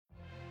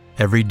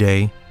Every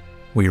day,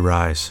 we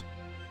rise,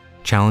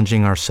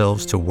 challenging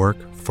ourselves to work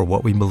for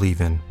what we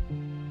believe in.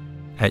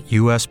 At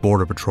U.S.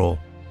 Border Patrol,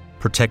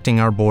 protecting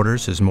our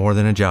borders is more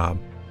than a job.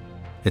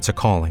 It's a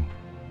calling.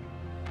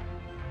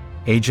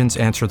 Agents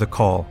answer the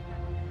call,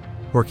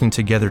 working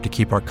together to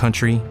keep our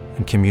country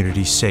and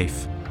communities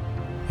safe.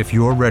 If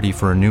you're ready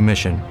for a new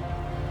mission,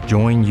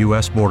 join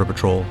U.S. Border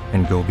Patrol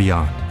and go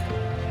beyond.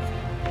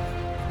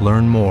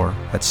 Learn more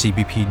at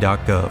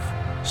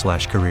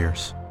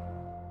cbp.gov/careers.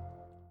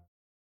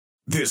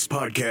 This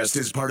podcast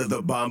is part of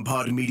the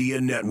BombPod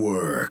Media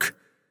Network.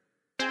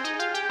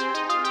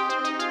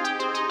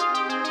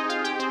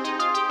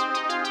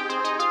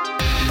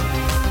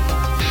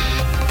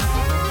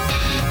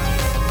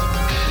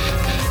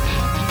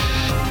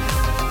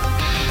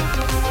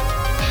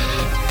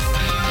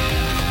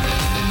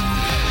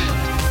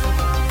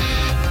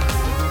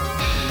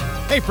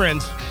 Hey,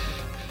 friends.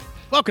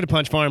 Welcome to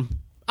Punch Farm.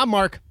 I'm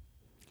Mark.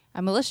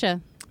 I'm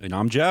Alicia. And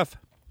I'm Jeff.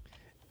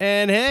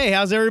 And hey,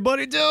 how's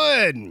everybody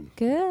doing?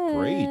 Good.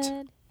 Great.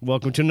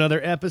 Welcome to another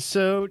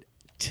episode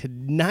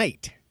today.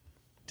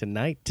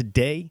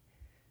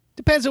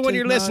 Depends on when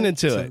you're listening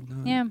to it.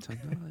 Yeah.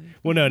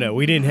 Well, no.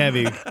 We didn't have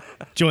you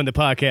join the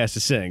podcast to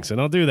sing, so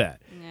don't do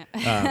that.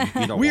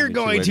 We're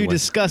going to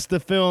discuss the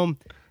film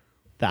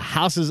The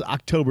Houses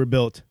October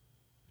Built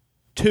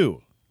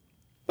 2.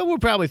 But we'll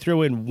probably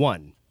throw in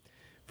 1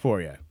 for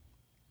you.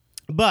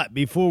 But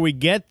before we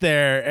get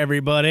there,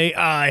 everybody,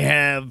 I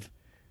have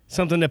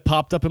something that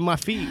popped up in my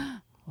feed.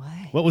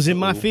 What was in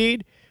my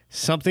feed?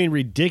 Something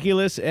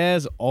ridiculous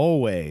as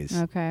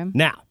always. Okay.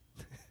 Now,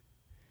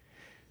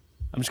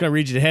 I'm just going to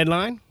read you the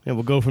headline, and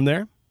we'll go from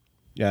there.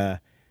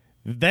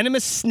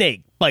 Venomous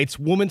snake bites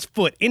woman's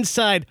foot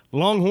inside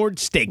Longhorn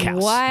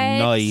Steakhouse. What?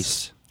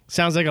 Nice.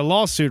 Sounds like a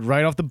lawsuit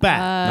right off the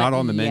bat. Not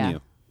on the menu.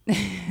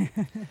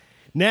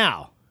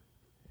 Now,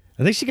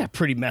 I think she got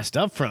pretty messed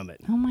up from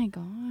it. Oh my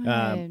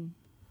God.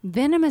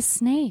 Venomous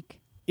snake.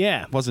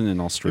 Yeah. Wasn't in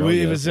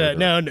Australia. It was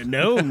no.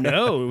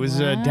 It was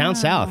down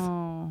south.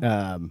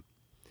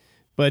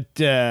 But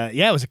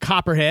it was a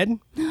copperhead.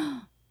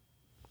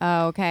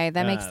 Oh, okay.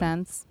 That makes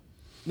sense.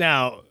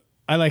 Now,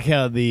 I like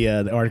how the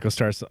article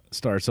starts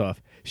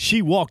off.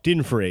 She walked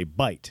in for a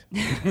bite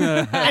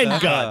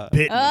and got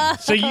bitten.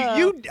 So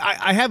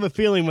I have a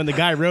feeling when the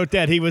guy wrote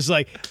that he was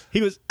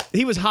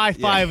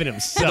high-fiving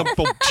himself.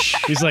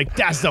 He's like,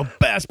 that's the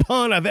best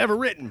pun I've ever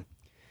written.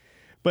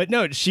 But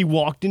no, she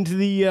walked into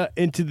the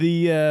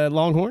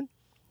Longhorn,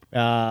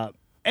 and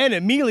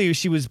immediately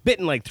she was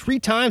bitten like 3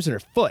 times in her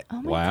foot.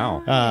 Oh my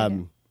Wow.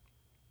 God.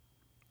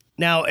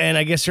 Now, and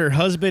I guess her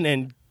husband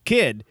and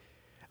kid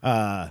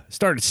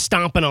started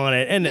stomping on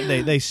it, and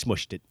they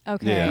smushed it.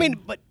 Okay. Yeah. I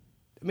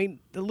mean,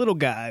 the little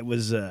guy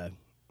was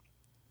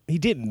he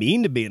didn't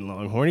mean to be in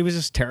Longhorn. He was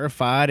just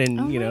terrified, and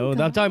Oh my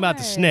I'm talking about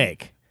the God.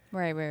 snake.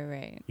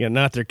 Right.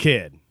 Not their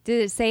kid.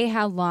 Did it say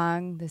how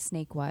long the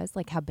snake was?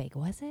 Like, how big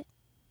was it?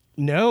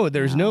 No,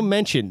 there's no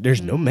mention.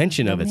 There's no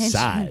mention of its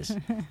size.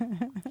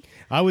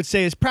 I would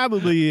say it's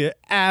probably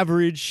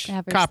average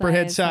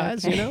copperhead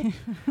size. okay.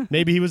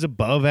 Maybe he was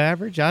above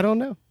average. I don't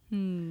know.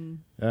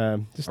 A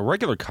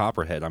regular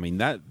copperhead, I mean,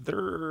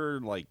 they're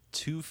like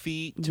 2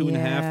 feet,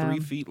 2.5, 3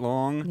 feet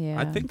long. Yeah.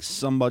 I think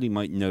somebody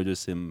might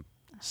notice him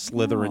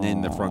slithering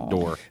in the front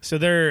door. So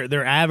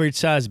their average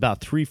size is about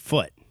 3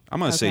 foot. I'm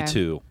going to say Okay.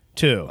 2,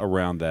 2.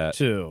 around that.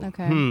 2.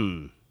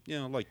 Okay.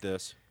 Like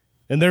this.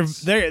 And they're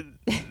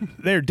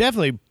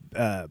definitely.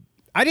 I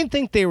didn't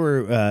think they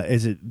were.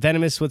 Is it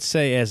venomous? Let's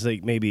say as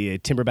like maybe a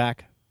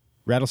timberback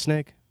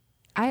rattlesnake.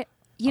 I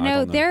don't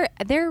know.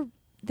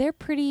 they're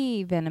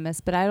pretty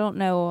venomous, but I don't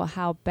know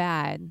how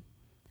bad.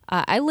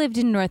 I lived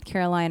in North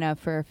Carolina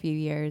for a few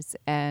years,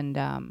 and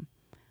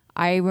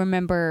I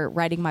remember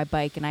riding my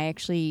bike, and I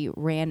actually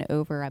ran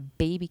over a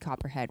baby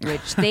copperhead,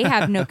 which they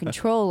have no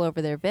control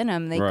over their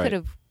venom. They Right.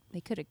 could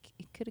have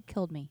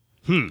killed me.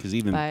 Because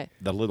even But-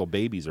 the little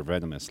babies are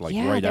venomous, like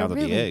Yeah, right they're out of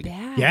really the egg.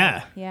 Bad.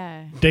 Yeah.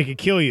 Yeah. They could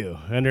kill you,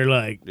 and they're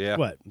like Yeah.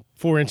 what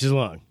 4 inches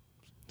long,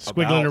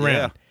 squiggling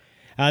About,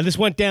 around. This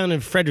went down in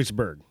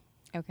Fredericksburg,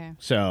 Okay.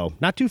 so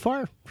not too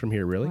far from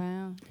here, really.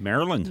 Wow.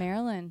 Maryland.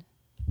 Maryland.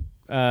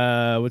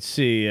 Let's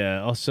see.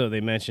 Also,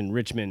 they mentioned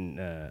Richmond,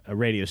 a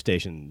radio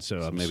station. So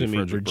I'm maybe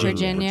assuming Fredericksburg.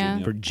 Virginia.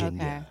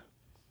 Virginia.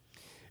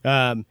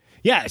 Okay.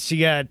 Yeah, she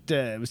got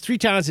it was 3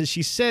 times, and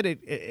she said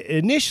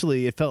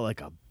initially it felt like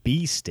a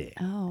bee sting.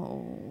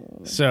 Oh,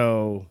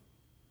 So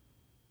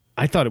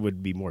I thought it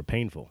would be more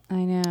painful.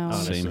 I know.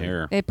 Honestly. Same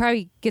here. It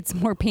probably gets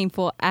more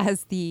painful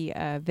as the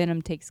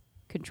venom takes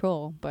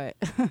control, but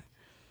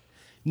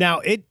Now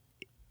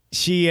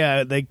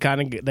they got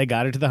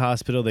her to the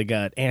hospital. They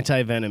got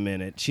anti-venom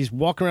in it. She's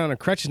walking around on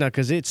crutches now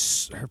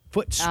because her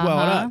foot swelled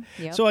up.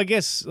 Yep. So I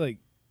guess I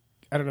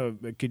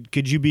don't know.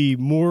 Could you be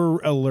more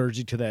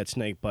allergic to that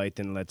snake bite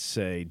than let's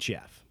say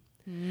Jeff,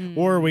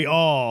 or are we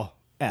all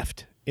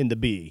effed in the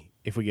bee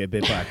if we get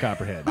bit by a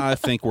copperhead? I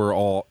think we're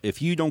all,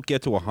 if you don't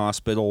get to a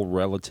hospital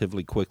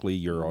relatively quickly,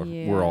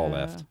 we're all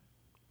left.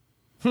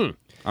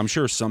 I'm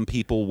sure some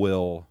people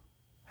will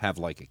have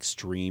like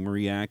extreme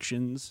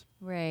reactions,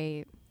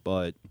 right.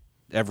 but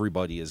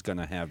everybody is going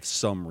to have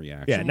some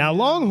reaction. Yeah. Now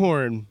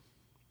Longhorn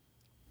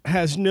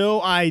has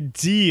no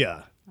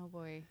idea, Oh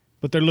boy.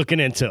 but they're looking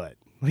into it.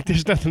 Like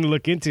there's nothing to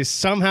look into.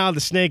 Somehow the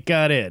snake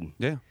got in.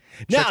 Yeah.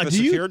 Now, Check the do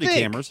you security think-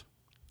 cameras.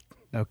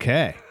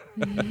 Okay.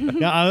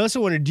 Now I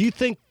also wonder, do you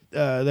think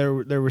there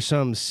was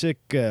some sick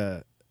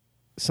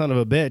son of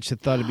a bitch that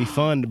thought it'd be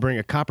fun to bring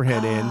a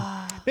copperhead in?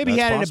 Maybe he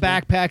That's had it in a possible.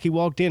 backpack. He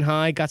walked in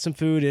high, got some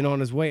food, and on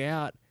his way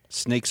out,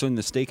 Snakes in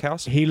the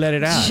steakhouse. he let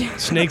it out.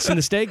 Snakes in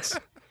the steaks?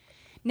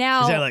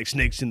 Now Is that like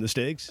snakes in the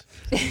steaks?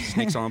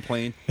 Snakes on a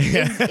plane.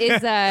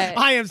 is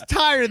I am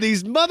tired of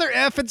these mother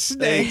effing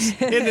snakes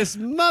in this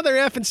mother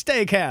effing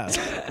steakhouse.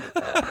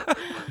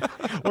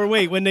 Or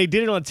wait, when they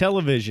did it on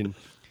television,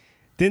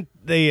 didn't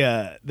they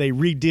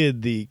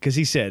redid because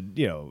he said,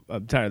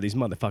 I'm tired of these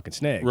motherfucking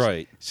snakes.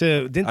 Right.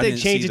 So didn't I they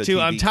didn't change see it the to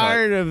TV I'm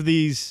tired of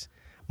these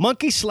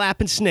monkey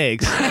slapping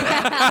snakes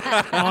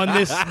on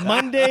this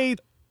Monday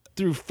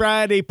through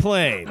Friday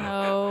plane.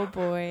 oh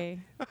boy.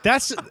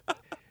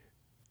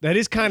 That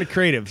is kind of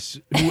creative.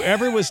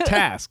 Whoever was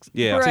tasked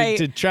Yeah. Right.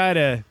 to try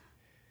to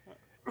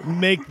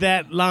make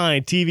that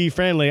line TV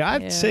friendly,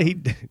 I'd Yeah. say he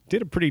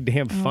did a pretty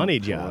damn funny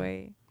job.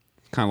 Boy.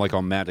 Kind of like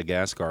on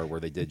Madagascar where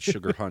they did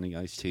sugar honey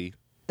iced tea.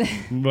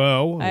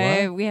 Well,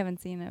 what? We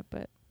haven't seen it,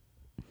 but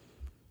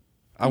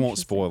I won't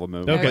spoil the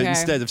movie. Okay. But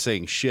instead of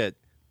saying shit,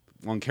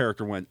 one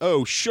character went,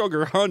 "Oh,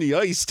 sugar honey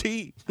iced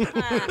tea."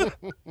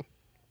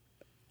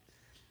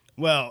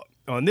 Well,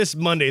 on this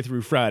Monday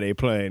through Friday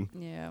plane,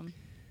 yeah.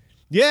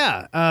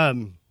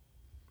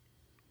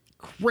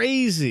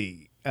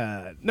 crazy.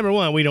 Number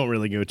one, we don't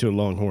really go to a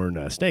Longhorn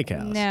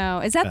Steakhouse. No.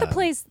 Is that the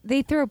place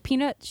they throw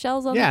peanut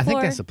shells on Yeah, I the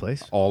floor? think that's the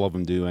place. All of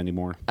them do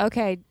anymore.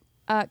 Okay.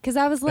 Because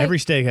I was like, Every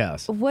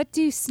steakhouse. what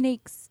do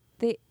snakes?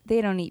 They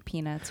don't eat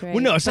peanuts, right?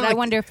 Well, no, it's but not I like-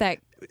 wonder if that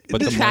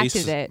But the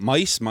attracted it.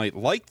 mice might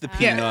like the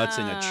peanuts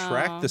and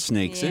attract the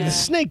snakes in. yeah. The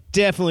snake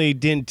definitely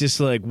didn't just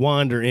like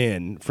wander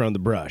in from the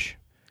brush.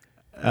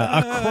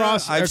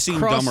 I've seen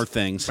dumber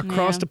things.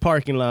 across Yeah. the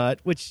parking lot,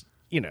 which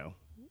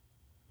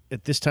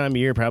at this time of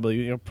year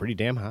probably pretty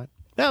damn hot.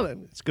 No,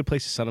 it's a good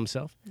place to sun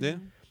himself, Yeah.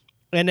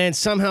 and then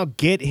somehow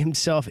get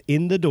himself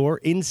in the door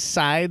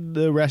inside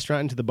the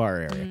restaurant into the bar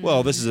area.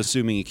 Well, this is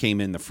assuming he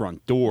came in the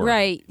front door.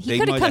 Right. He They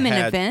could have might come in a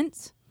had-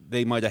 vent.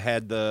 They might have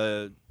had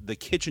the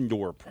kitchen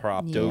door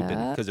propped open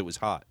Yeah. because it was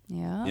hot.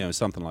 Yeah.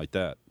 Something like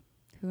that.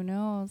 Who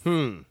knows?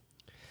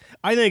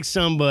 I think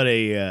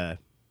somebody,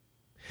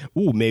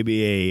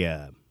 maybe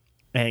a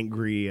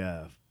angry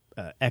Ooh.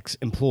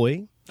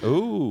 ex-employee,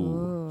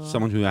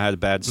 Someone who had a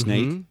bad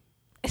steak.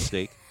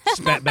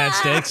 bad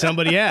steak,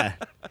 somebody, yeah.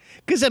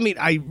 Because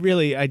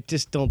I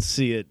just don't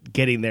see it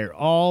getting there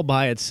all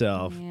by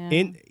itself.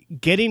 Yeah.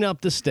 Getting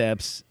up the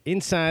steps,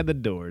 inside the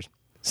doors.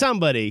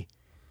 Somebody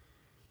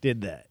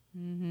did that.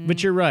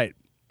 But you're right.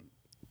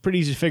 Pretty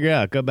easy to figure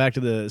out. Go back to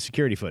the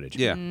security footage.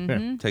 Yeah.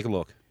 Mm-hmm. Take a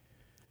look.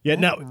 Yeah.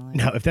 Now,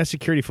 if that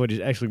security footage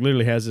actually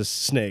literally has this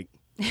snake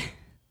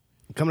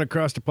coming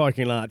across the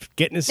parking lot,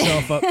 getting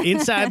himself up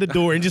inside the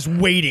door and just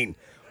waiting,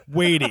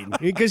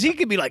 because he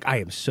could be like, "I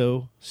am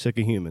so sick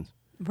of humans,"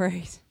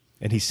 Right.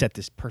 and he set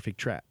this perfect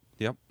trap.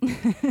 Yep.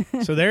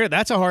 So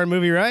that's a horror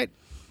movie, right?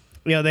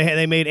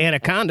 They made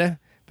Anaconda,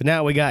 but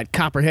now we got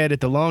Copperhead at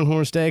the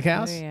Longhorn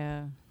Steakhouse. Oh,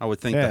 yeah. I would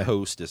think Yeah. the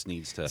hostess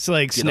needs to It's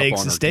like get snakes up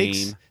on and her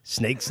steaks. game.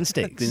 Snakes and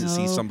steaks. Didn't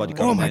see Oh, somebody boy.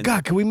 come Oh my in.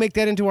 God! Can we make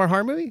that into our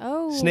horror movie?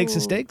 Oh. Snakes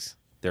and steaks.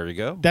 There you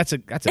go. That's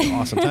an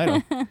awesome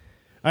title.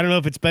 I don't know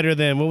if it's better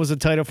than what was the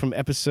title from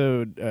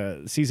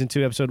season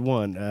 2, episode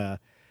 1?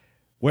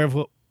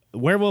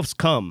 Werewolves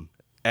Come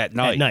At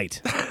night. at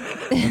Night.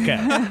 Okay,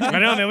 I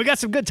know, man. We got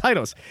some good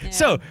titles.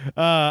 So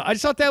I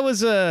just thought that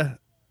was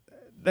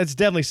that's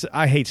definitely.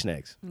 I hate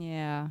snakes.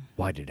 Yeah.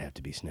 Why did it have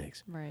to be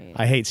snakes? Right.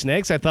 I hate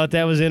snakes. I thought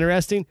that was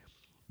interesting.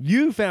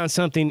 You found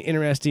something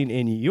interesting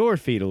in your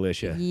feed,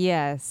 Alicia.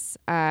 Yes.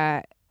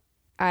 I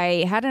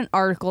had an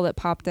article that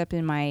popped up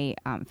in my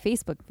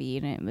Facebook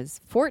feed, and it was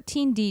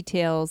 14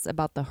 details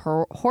about the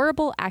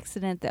horrible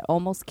accident that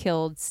almost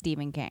killed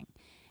Stephen King.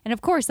 And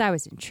of course, I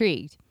was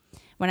intrigued.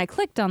 When I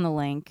clicked on the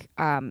link,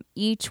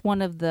 each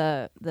one of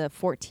the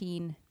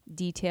 14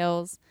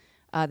 details,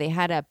 they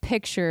had a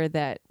picture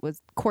that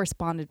was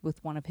corresponded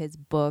with one of his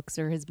books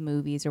or his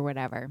movies or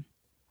whatever.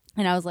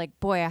 And I was like,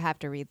 boy, I have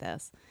to read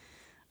this.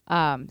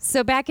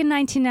 So back in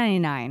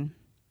 1999,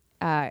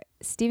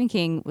 Stephen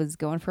King was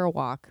going for a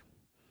walk,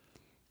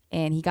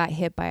 and he got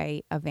hit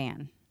by a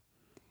van.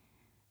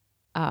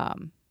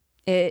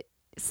 It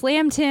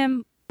slammed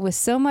him with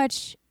so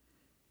much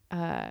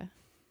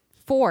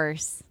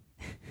force.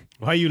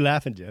 Why are you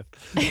laughing, Jeff?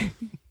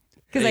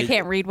 Because I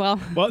can't read well.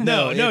 Well,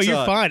 no, it's,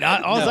 you're fine.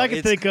 All no, I can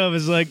it's- think of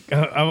is like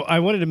I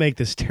wanted to make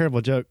this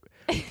terrible joke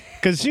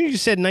because as soon as you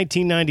said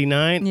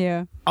 1999,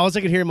 Yeah. all I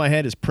could hear in my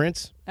head is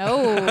Prince.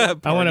 Oh. I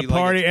want Party to like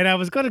party, it's- and I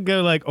was gonna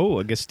go like, oh,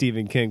 I guess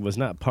Stephen King was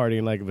not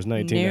partying like it was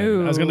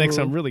 1990. I was gonna make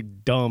some really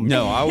dumb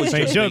No, I was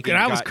like, just joke, thinking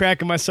and I was got-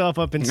 cracking myself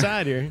up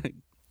inside here.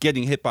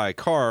 getting hit by a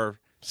car.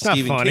 not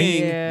Stephen funny.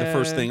 King. Yeah. The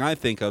first thing I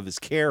think of is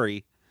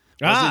Carrie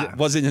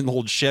Wasn't an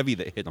old Chevy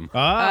that hit him.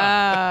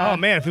 Oh,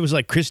 man, if it was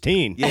like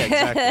Christine. Yeah,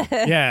 exactly.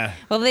 Yeah.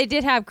 Well, they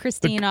did have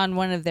Christine on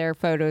one of their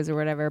photos or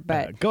whatever,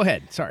 but Go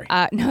ahead. Sorry.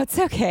 no, it's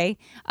okay.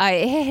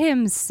 It hit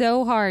him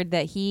so hard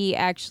that he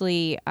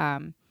actually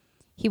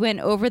he went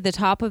over the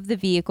top of the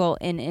vehicle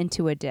and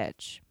into a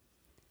ditch.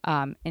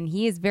 And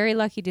he is very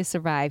lucky to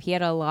survive. He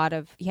had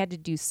to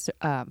do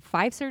 5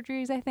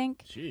 surgeries, I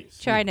think,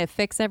 trying to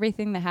fix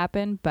everything that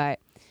happened. But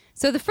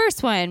so the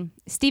first one,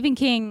 Stephen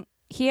King,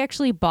 he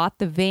actually bought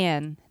the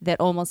van that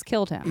almost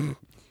killed him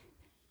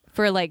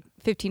for like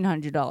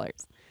 $1,500.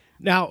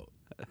 Now,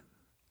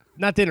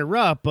 not to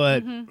interrupt,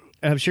 but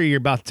I'm sure you're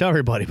about to tell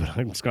everybody, but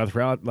I'm just going to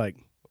throw out like,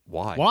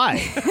 Why?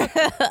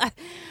 why?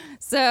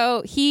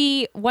 So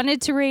he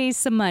wanted to raise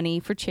some money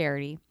for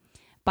charity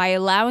by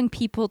allowing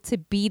people to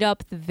beat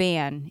up the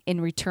van in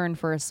return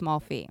for a small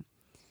fee.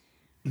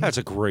 That's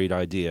a great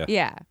idea.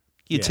 Yeah.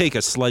 You take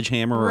a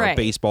sledgehammer or a Right.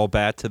 baseball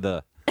bat to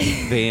the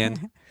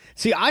van.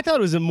 See, I thought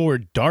it was a more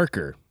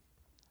darker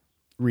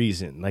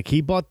reason. Like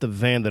he bought the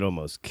van that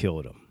almost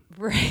killed him.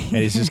 Right. And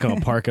he's just going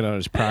to park it on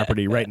his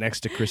property right next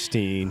to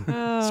Christine.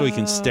 So he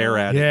can stare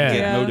at it and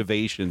get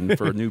motivation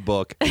for a new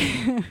book.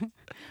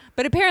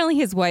 But apparently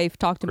his wife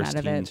talked him out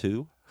of Christine, it.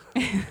 too.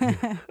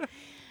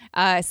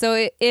 So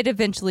it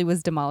eventually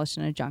was demolished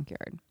in a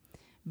junkyard.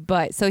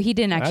 But so he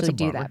didn't That's actually a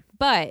do bummer. that.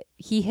 But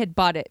he had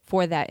bought it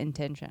for that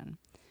intention.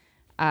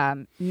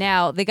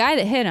 Now, the guy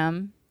that hit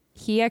him,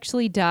 he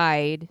actually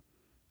died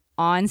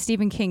on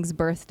Stephen King's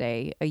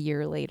birthday a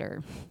year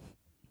later.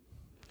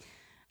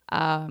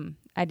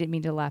 I didn't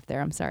mean to laugh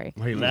there. I'm sorry.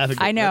 Why are you laughing?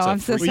 I know. That's a I'm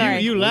so freak- Well, sorry.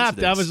 you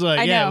laughed. I was like,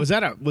 I yeah,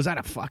 know. was that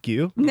a fuck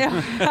you? No,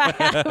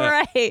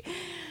 right.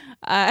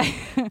 I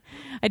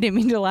didn't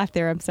mean to laugh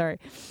there. I'm sorry.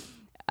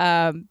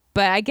 But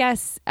I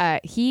guess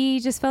he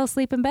just fell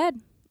asleep in bed.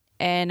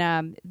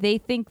 And they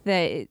think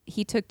that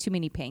he took too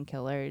many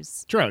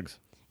painkillers. Drugs.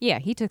 Yeah,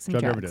 he took some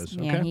Drug drugs. overdose,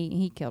 Yeah, okay.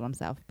 he killed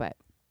himself. But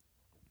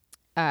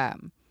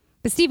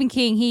Stephen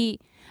King,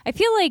 I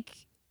feel like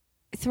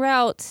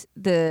throughout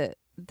the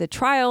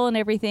trial and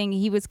everything,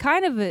 he was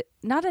kind of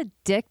not a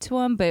dick to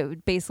him,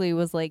 but basically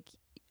was like,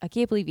 I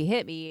can't believe you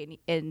hit me.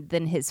 And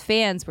then his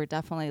fans were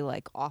definitely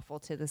like awful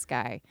to this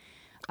guy.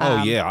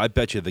 Oh, yeah. I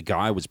bet you the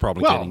guy was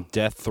probably Well- getting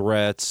death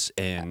threats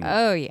and...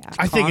 Oh, yeah.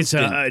 I think it's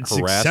Constant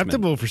harassment.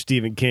 acceptable for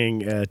Stephen King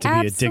to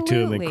be a dick to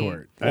him in Absolutely.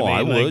 court. Well,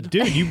 I like, would.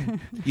 dude. You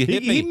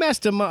hit He me.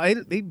 messed him up.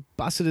 He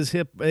busted his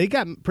hip. He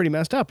got pretty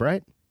messed up,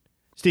 right,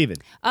 Stephen?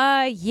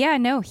 Yeah,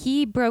 no,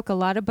 he broke a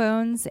lot of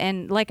bones.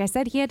 And like I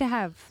said, he had to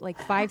have like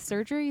 5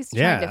 surgeries.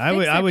 Yeah, trying to I would.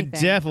 fix I would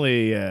everything.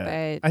 definitely.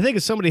 But- I think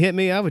if somebody hit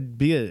me, I would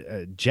be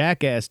a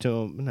jackass to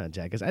him. Not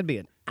jackass. I'd be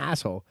an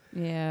asshole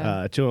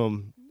Yeah. to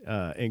him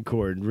in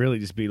court, and really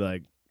just be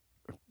like,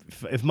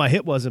 if my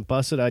hip wasn't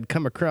busted, I'd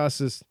come across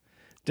this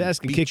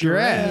desk and Beat kick your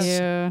your ass.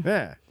 Yeah.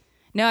 Yeah.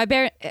 No,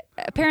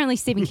 apparently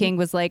Stephen King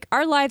was like,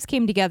 our lives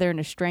came together in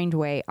a strange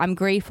way. I'm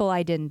grateful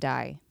I didn't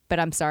die, but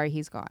I'm sorry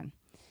he's gone.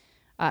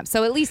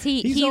 So at least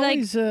He's he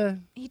always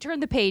he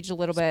turned the page a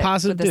little bit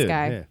positive with this dude,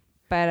 guy. yeah.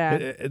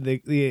 But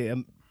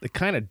the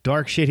kind of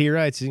dark shit he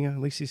writes, at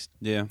least he's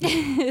Yeah.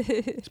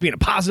 being a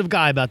positive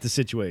guy about the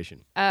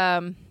situation.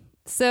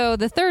 so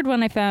the third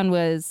one I found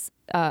was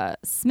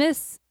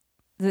Smith's.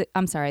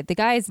 The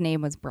guy's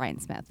name was Brian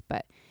Smith,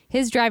 but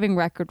his driving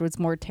record was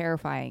more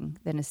terrifying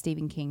than a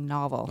Stephen King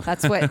novel.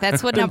 That's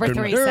what number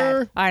 3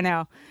 said. I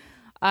know.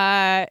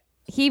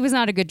 He was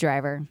not a good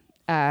driver.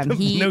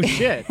 No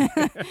shit.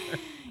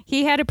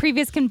 He had a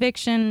previous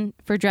conviction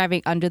for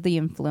driving under the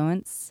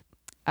influence,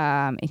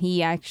 and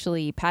he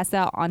actually passed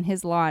out on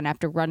his lawn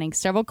after running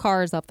several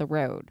cars off the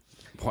road.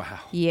 Wow.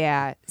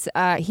 Yeah,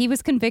 he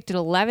was convicted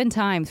 11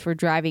 times for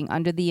driving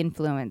under the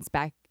influence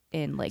back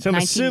in like. So I'm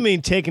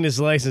assuming taking his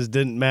license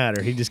didn't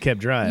matter. He just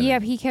kept driving. Yeah,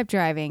 he kept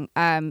driving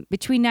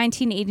between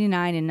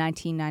 1989 and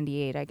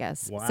 1998, I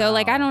guess. So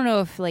like, I don't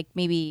know if like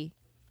maybe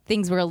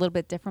things were a little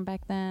bit different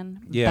back then.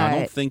 Yeah, I but-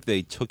 don't think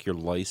they took your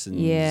license.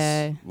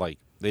 Yeah. Like,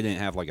 they didn't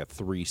have like a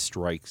 3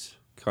 strikes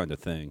kind of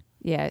thing.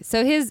 Yeah,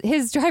 so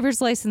his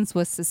driver's license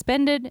was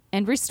suspended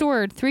and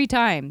restored 3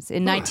 times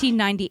in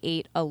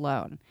 1998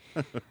 alone.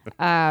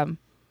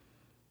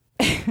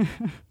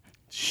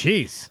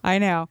 Jeez. I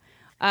know.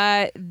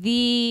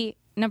 The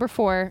number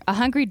 4, a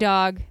hungry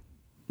dog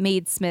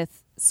made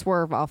Smith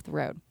swerve off the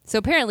road. So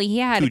apparently he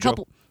had Cujo. a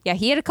couple. Yeah,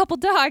 he had a couple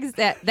dogs.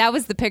 That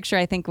was the picture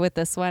I think with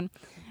this one.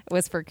 It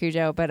was for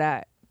Cujo,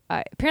 but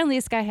apparently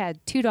this guy had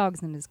 2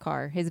 dogs in his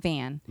car, his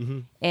van,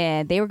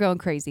 and they were going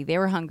crazy. They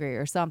were hungry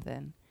or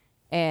something,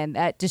 and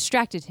that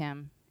distracted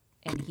him,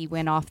 and he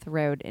went off the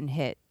road and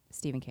hit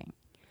Stephen King.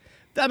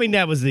 I mean,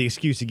 that was the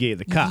excuse he gave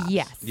the cops.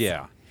 Yes.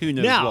 Yeah. Who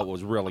knows Now, what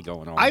was really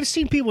going on? I've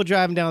seen people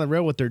driving down the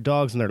road with their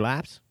dogs in their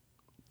laps.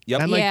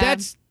 Yep. I'm like, Yeah.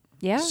 that's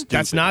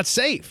Yeah. not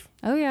safe.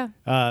 Oh yeah.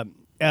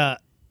 I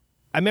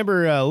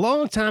remember a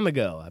long time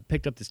ago, I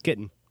picked up this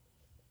kitten,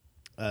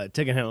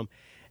 took it home,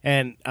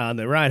 and on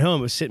the ride home,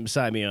 it was sitting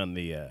beside me on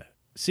the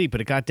seat,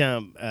 but it got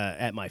down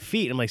at my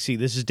feet. I'm like, see,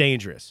 this is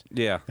dangerous.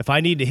 Yeah. If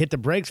I need to hit the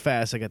brakes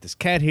fast, I got this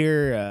cat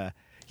here.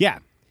 Yeah.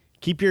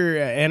 Keep your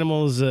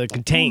animals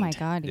contained. Oh my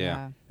God,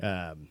 yeah.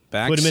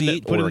 Back put them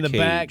seat put or them in a the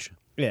back. cage?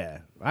 Yeah,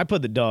 I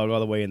put the dog all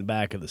the way in the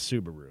back of the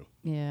Subaru.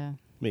 Yeah.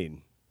 I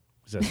mean,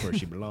 'cause that's where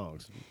she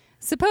belongs.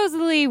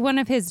 Supposedly, one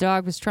of his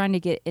dogs was trying to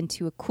get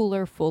into a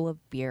cooler full of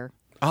beer.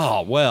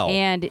 Oh, well.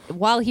 And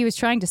while he was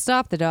trying to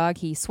stop the dog,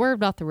 he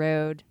swerved off the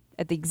road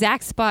at the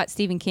exact spot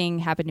Stephen King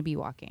happened to be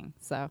walking.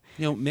 So,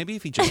 Maybe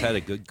if he just had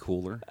a good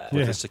cooler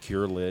with a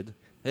secure lid,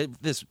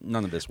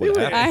 none of this would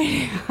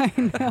happen. I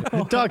know.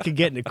 The dog could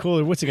get in the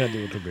cooler. What's he gonna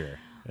do with the beer?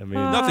 I mean,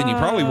 Nothing. He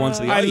probably wants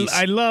the ice.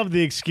 I love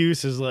the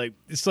excuses.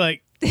 It's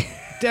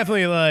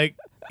definitely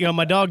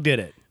my dog did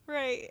it.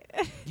 Right.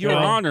 Your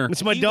Honor,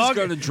 it's my he dog. was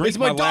going to drink it's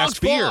my last dog's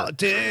beer. fault,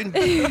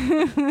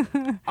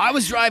 dude. I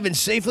was driving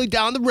safely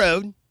down the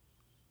road,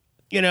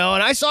 and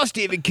I saw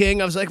Stephen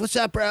King. I was like, "What's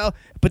up, bro?"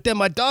 But then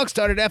my dog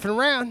started effing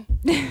around.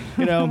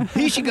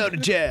 He should go to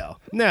jail.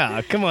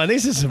 No, come on.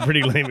 These are some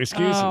pretty lame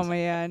excuses. Oh,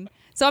 man.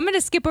 So I'm going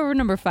to skip over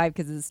number 5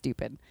 because it's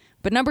stupid.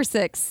 But number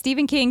 6,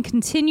 Stephen King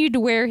continued to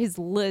wear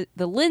the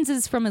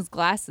lenses from his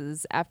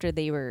glasses after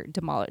they were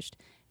demolished.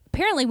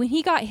 Apparently, when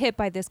he got hit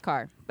by this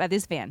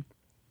van,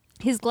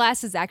 his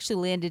glasses actually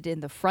landed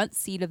in the front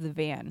seat of the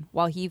van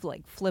while he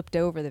flipped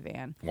over the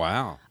van.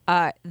 Wow.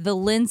 The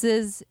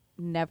lenses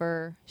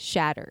never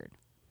shattered.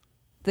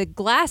 The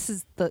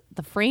glasses, the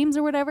frames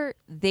or whatever,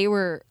 they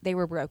were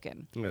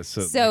broken. Yeah,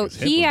 so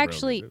he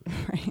actually,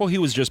 Well, he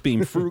was just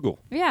being frugal.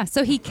 yeah.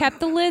 So he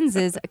kept the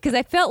lenses because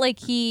I felt like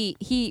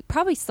he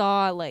probably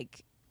saw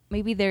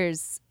maybe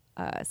there's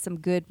some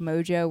good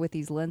mojo with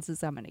these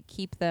lenses. I'm going to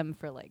keep them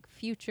for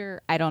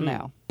future. I don't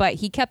know. But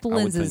he kept the I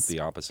would lenses think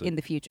the opposite. in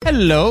the future.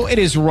 Hello, it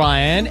is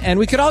Ryan, and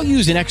we could all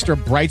use an extra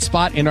bright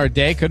spot in our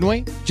day, couldn't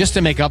we? Just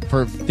to make up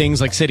for things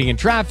like sitting in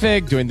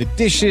traffic, doing the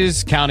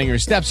dishes, counting your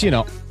steps,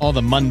 all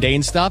the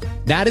mundane stuff.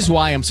 That is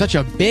why I'm such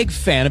a big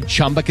fan of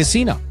Chumba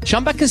Casino.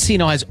 Chumba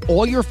Casino has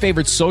all your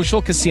favorite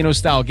social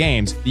casino-style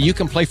games that you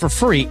can play for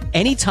free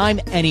anytime,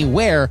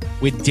 anywhere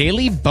with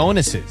daily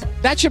bonuses.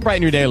 That should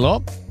brighten your day a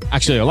little.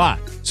 Actually, a lot.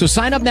 So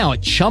sign up now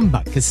at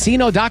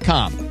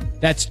ChumbaCasino.com.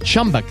 That's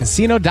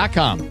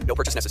ChumbaCasino.com. No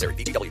purchase necessary.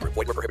 VGW Group.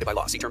 Void where prohibited by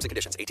law. See terms and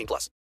conditions.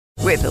 18+.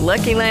 With the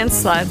Lucky Land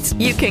Slots,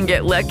 you can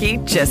get lucky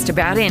just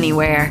about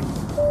anywhere.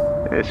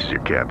 This is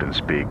your captain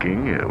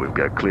speaking. We've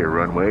got clear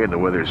runway and the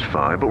weather's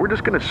fine, but we're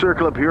just going to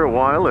circle up here a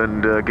while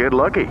and get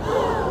lucky.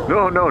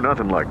 No,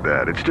 nothing like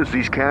that. It's just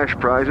these cash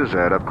prizes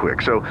add up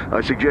quick. So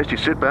I suggest you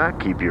sit back,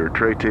 keep your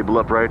tray table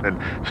upright, and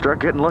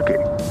start getting lucky.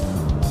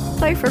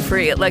 Play for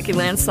free at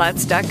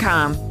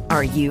LuckyLandSlots.com.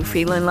 Are you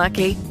feeling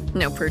lucky?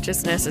 No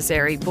purchase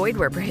necessary. Void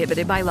where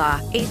prohibited by law.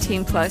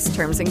 18+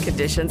 terms and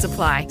conditions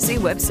apply. See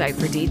website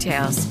for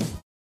details.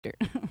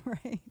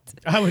 Right.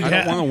 I don't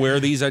want to wear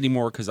these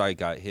anymore because I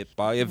got hit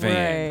by a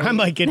van. Right. I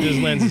might get those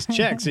lenses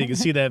checked so you can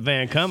see that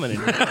van coming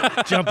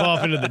and jump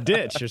off into the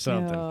ditch or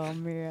something. Oh,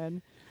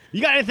 man.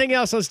 You got anything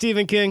else on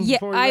Stephen King Yeah,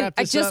 before we wrap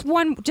this up?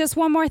 Just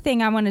one more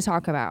thing I want to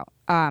talk about.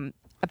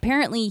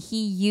 Apparently,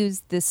 he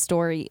used this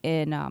story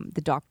in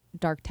the Dark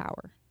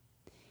Tower.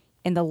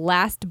 In the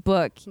last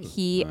book,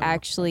 he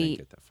actually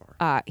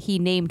he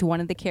named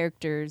one of the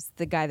characters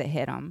the guy that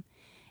hit him,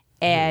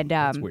 and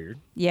that's weird.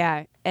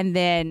 Yeah, and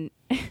then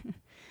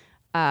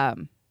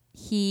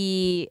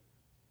he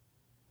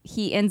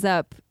ends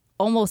up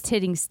almost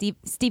hitting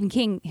Stephen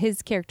King.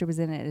 His character was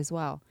in it as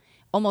well.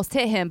 Almost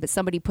hit him, but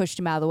somebody pushed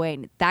him out of the way,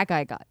 and that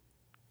guy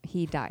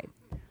he died.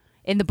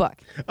 In the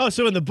book. Oh,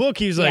 so in the book,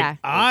 he's like,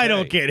 I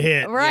don't get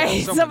hit. Right.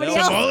 Yeah, Somebody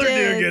else Some other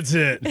did. dude gets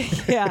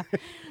hit. Yeah.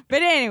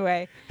 But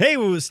anyway. Hey,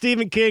 well,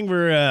 Stephen King,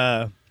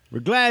 we're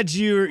glad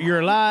you're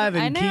alive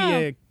and I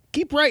know.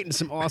 keep writing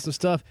some awesome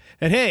stuff.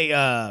 And hey,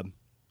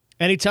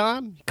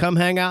 anytime, come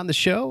hang out in the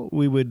show.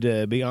 We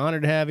would be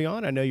honored to have you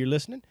on. I know you're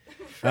listening.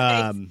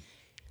 Right.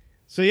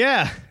 So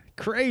yeah,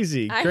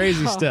 crazy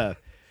know.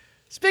 stuff.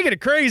 Speaking of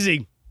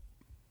crazy,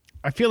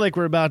 I feel like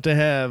we're about to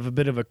have a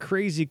bit of a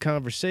crazy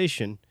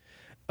conversation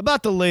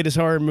about the latest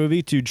horror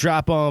movie to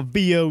drop on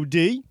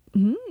VOD.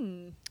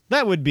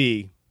 That would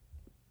be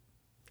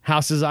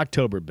Houses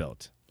October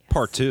Built.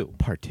 Part 2.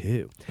 Part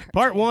 2.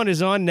 Part 1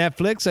 is on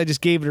Netflix. I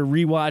just gave it a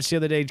rewatch the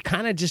other day,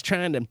 kind of just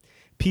trying to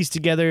piece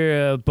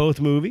together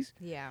both movies.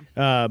 Yeah.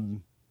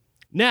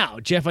 Now,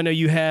 Jeff, I know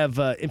you have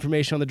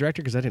information on the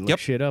director because I didn't look Yep.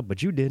 shit up,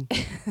 but you did.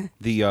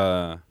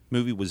 The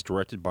movie was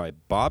directed by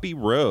Bobby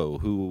Rowe,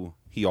 who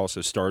he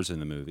also stars in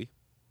the movie.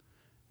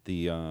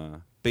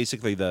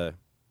 Basically the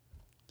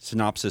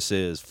synopsis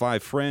is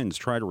 5 friends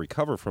try to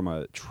recover from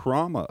a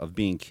trauma of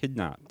being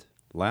kidnapped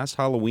last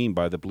Halloween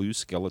by the Blue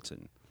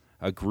Skeleton,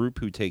 a group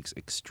who takes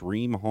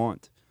extreme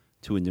haunt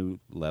to a new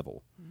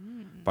level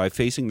by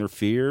facing their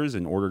fears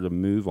in order to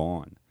move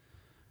on.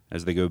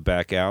 As they go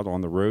back out on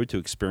the road to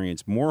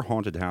experience more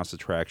haunted house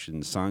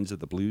attractions, signs of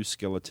the Blue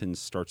Skeleton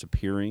starts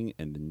appearing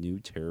and the new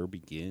terror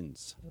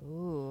begins.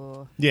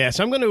 Ooh. Yeah,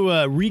 so I'm going to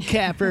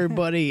recap for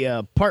everybody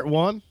Part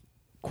 1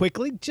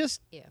 quickly,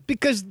 just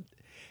because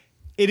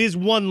it is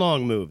one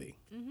long movie.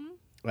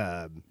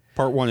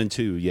 Part 1 and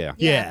 2, yeah.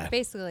 Yeah.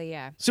 Basically,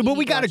 yeah. So, You but need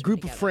we to got a watch them group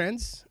of together.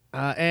 friends,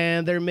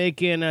 and they're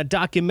making a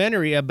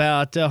documentary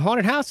about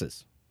haunted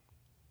houses.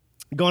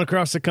 going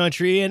across the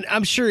country, and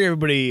I'm sure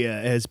everybody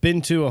has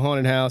been to a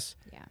haunted house.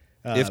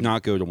 Yeah. If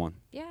not, go to one.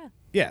 Yeah.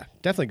 Yeah,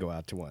 definitely go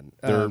out to one.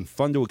 They're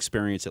fun to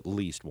experience at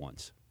least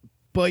once.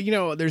 But,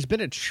 there's been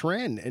a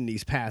trend in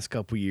these past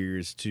couple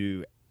years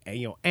to,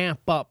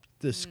 amp up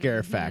the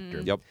scare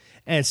factor. Yep.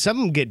 And some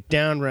of them get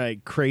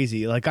downright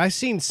crazy. Like, I've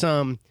seen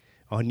some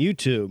on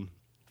YouTube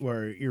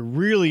where you're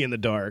really in the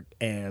dark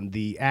and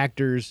the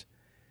actors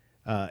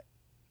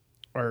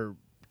are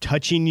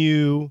touching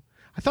you.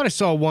 I thought I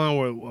saw one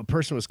where a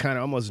person was kind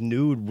of almost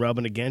nude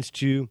rubbing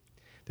against you.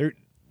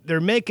 They're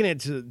making it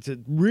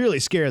to really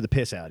scare the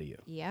piss out of you.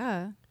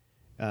 Yeah.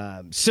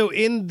 So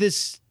in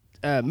this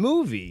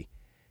movie,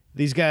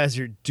 these guys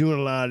are doing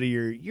a lot of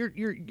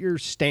your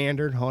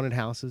standard haunted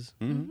houses,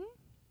 and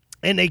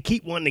they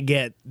keep wanting to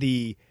get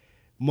the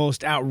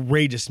most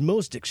outrageous,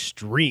 most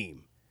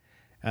extreme.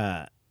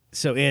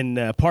 So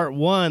in part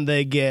one,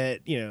 they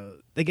get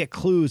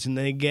clues and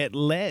they get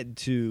led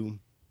to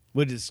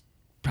what is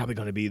probably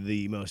going to be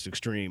the most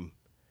extreme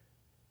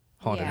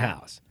haunted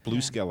house. Blue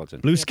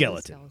skeleton. Blue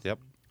skeleton. Yep.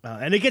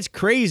 And it gets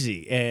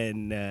crazy.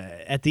 And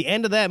at the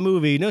end of that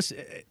movie,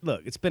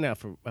 look, it's been out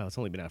it's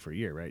only been out for a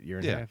year, right? Year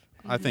and a half.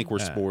 I think we're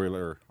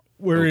spoiler.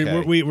 We're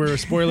okay. we're a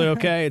spoiler,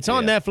 okay? It's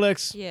on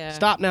Netflix. Yeah.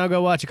 Stop now,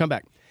 go watch it, come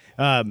back.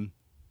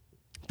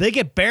 They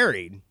get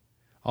buried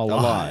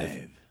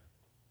alive.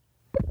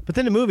 But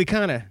then the movie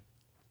kind of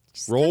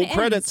Roll kinda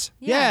credits.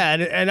 ends. Yeah.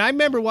 and I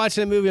remember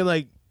watching the movie. I'm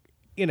like,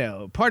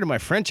 pardon my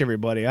French,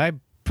 everybody.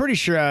 I'm pretty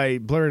sure I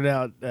blurted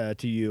out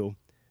to you,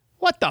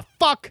 "What the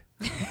fuck?"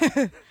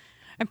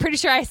 I'm pretty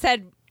sure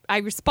I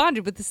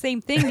responded with the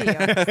same thing to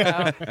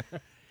you.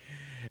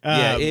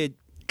 So.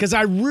 Because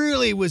I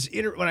really was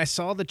when I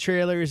saw the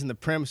trailers and the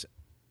premise,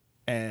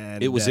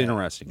 and It was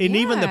interesting. and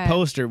even the Yeah.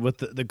 poster with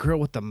the girl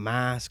with the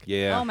mask.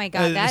 Yeah. Oh my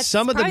God, that's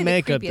some of the probably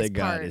makeup creepiest they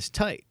got part. is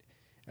tight.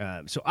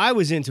 So I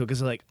was into it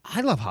because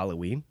I love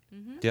Halloween.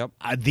 Yep.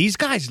 These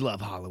guys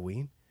love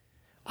Halloween.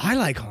 I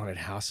like haunted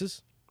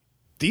houses.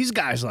 These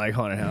guys like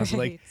haunted houses.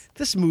 Like Right.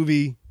 this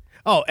movie.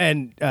 Oh,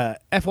 and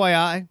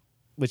FYI,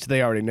 which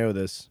they already know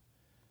this,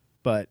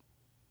 but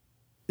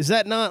is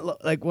that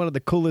not like one of the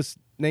coolest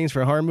names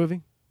for a horror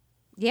movie?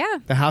 Yeah.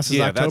 The House is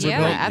Yeah, October that's a Yeah,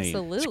 Built? great name.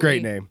 absolutely. It's a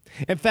great name.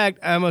 In fact,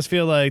 I almost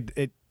feel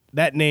like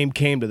that name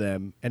came to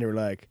them and they were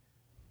like,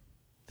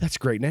 that's a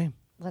great name.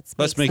 Let's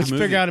Let's something. make a Let's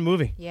movie. figure out a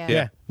movie.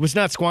 Yeah. Let's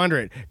not squander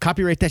it.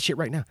 Copyright that shit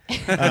right now.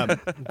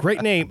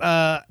 Great name.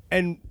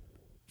 And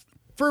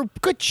for a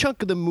good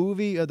chunk of the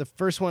movie, the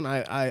first one,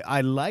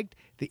 I liked.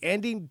 The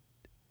ending,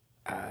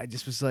 I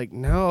just was like,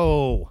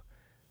 no.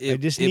 I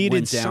just it needed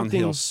went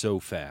downhill something. so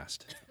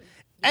fast.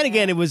 And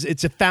again,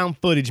 it's a found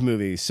footage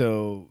movie,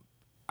 so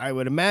I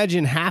would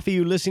imagine half of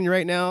you listening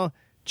right now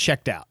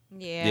checked out.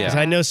 Yeah. Because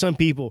I know some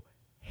people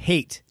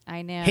hate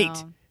I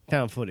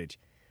found footage.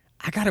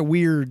 I got a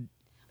weird.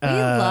 We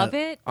love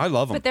it. I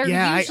love 'em. But they're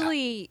Yeah,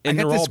 usually. And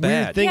I got they're this all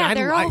weird bad. thing. yeah, I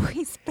they're don't-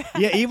 always bad.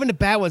 Yeah, even the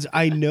bad ones.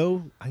 I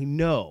know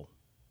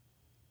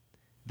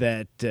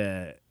that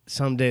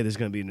someday there's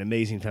going to be an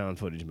amazing found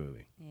footage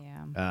movie.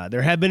 Yeah.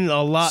 There have been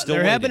a lot. Still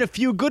there have been waiting. a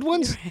few good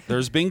ones,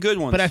 There's been good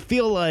ones. but I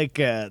feel like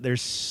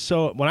there's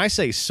so. When I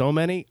say so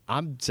many,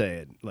 I'm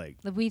saying like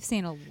We've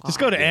seen a lot. just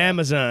go to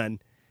Amazon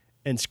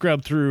and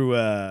scrub through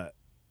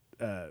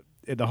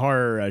the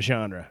horror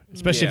genre,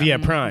 especially if you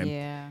have Prime.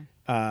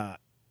 Yeah.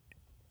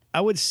 I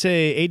would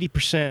say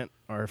 80%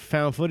 are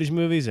found footage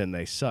movies, and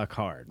they suck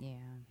hard. Yeah.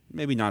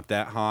 Maybe not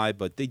that high,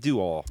 but they do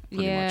all pretty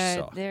much Yeah.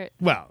 suck.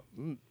 Well,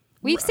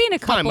 We've seen a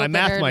couple. fine, my that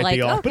math are might like,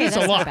 be off, but okay, it's a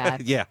that's lot. not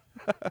bad. Yeah.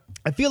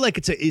 I feel like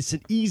it's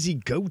an easy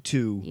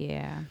go-to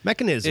Yeah.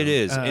 mechanism. It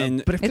is,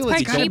 and but I feel It's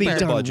like it's got to be cheaper.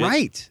 done Budget.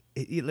 right.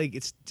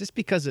 It's just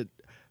because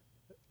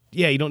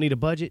you don't need a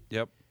budget.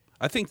 Yep.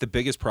 I think the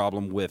biggest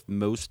problem with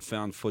most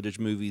found footage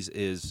movies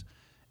is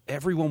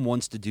everyone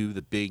wants to do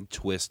the big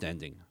twist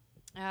ending.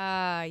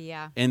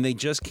 Yeah. And they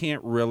just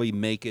can't really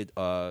make it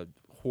a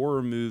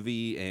horror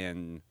movie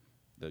and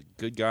the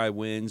good guy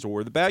wins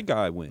or the bad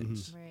guy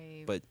wins.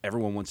 Right. But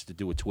everyone wants to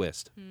do a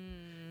twist.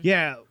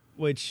 Yeah,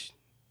 which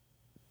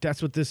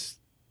that's what this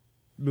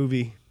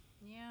movie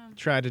Yeah.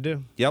 tried to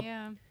do. Yep.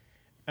 Yeah.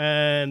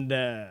 And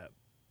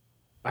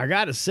I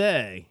got to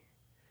say,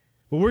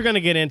 well, we're going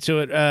to get into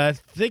it. I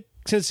think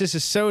since this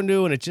is so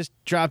new and it just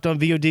dropped on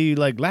VOD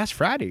like last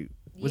Friday.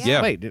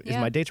 Yeah. Wait, is Yeah.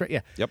 my dates right?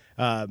 Yeah. Yep.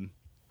 Of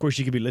course,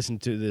 you could be listening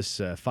to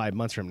this 5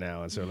 months from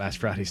now, and so last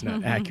Friday's not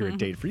an accurate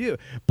date for you.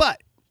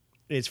 But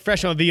it's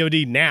fresh on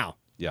VOD now.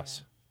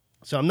 Yes.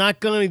 So I'm not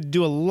going to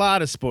do a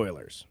lot of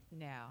spoilers.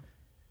 No.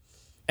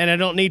 And I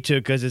don't need to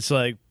because it's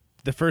like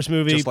the first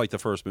movie. Just like the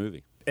first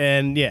movie.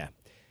 And yeah.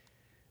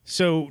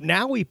 So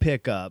now we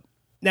pick up.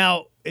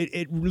 Now,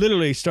 it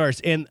literally starts,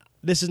 and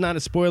this is not a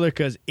spoiler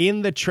because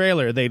in the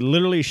trailer, they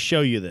literally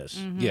show you this.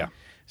 Yeah.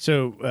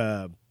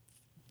 So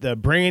the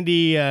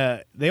Brandy,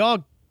 they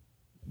all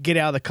get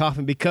out of the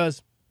coffin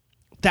because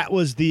that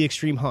was the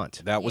extreme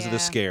haunt. That was Yeah. the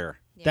scare.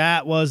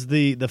 That was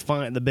the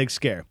big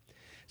scare.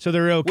 So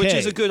they're okay. Which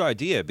is a good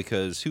idea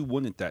because who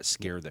wouldn't that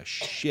scare the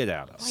shit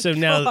out of? So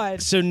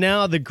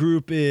now the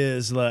group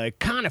is like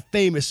kind of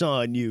famous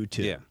on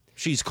YouTube. Yeah.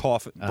 She's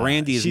Coffin.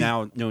 Brandy is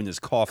now known as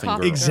Coffin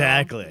Girl.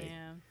 Exactly.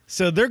 Yeah.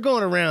 So they're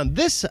going around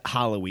this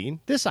Halloween,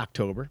 this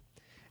October,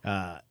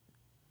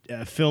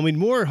 filming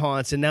more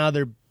haunts, and now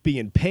they're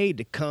being paid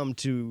to come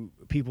to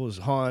people's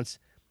haunts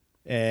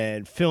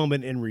and film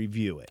it and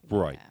review it.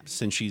 Right.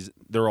 Since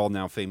they're all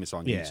now famous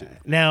on YouTube.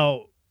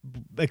 Now,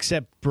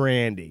 except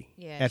Brandy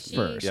at she-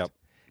 first. Yep.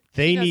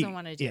 They doesn't need.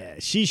 wanna do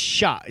it. She's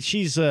shot.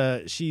 She has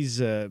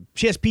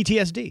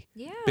PTSD.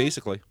 Yeah.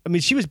 Basically. I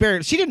mean, she was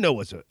buried. She didn't know it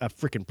was a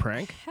freaking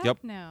prank. Heck Yep.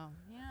 no.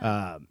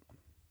 Yeah.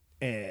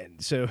 And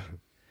so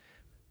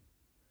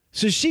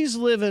she's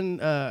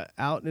living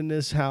out in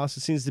this house.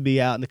 It seems to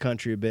be out in the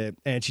country a bit,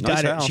 and she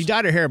Nice dyed house. she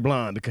dyed her hair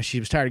blonde because she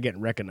was tired of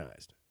getting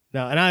recognized.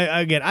 Now, and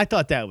I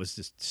thought that was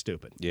just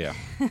stupid. Yeah.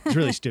 It's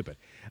really stupid.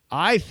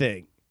 I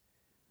think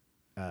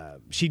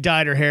she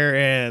dyed her hair,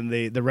 and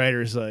the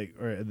writer's like,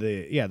 or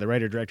the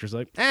writer director's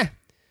like,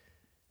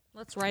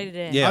 Let's write it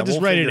in. Yeah, I'll just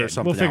we'll write it figure in.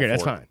 something We'll figure it. out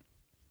That's for it. fine.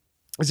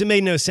 Because it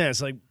made no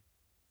sense. Like,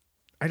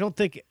 I don't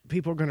think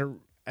people are gonna.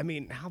 I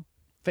mean, how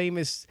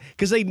famous?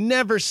 Because they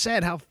never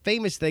said how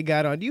famous they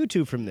got on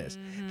YouTube from this.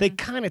 They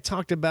kind of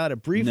talked about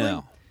it briefly,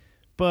 No.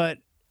 but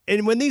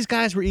and when these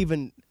guys were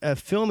even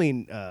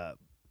filming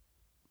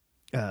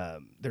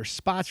their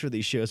spots for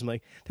these shows, I'm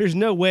like, there's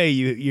no way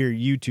you're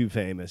YouTube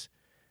famous,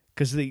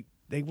 because they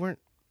weren't.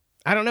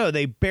 I don't know.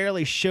 They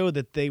barely showed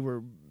that they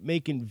were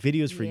making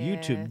videos for Yeah.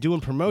 YouTube,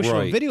 doing promotional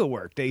Right. video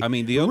work. They, I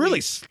mean, the were only-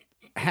 really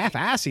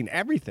half-assing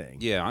everything.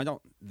 Yeah, I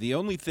don't. The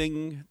only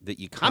thing that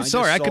you kind I'm of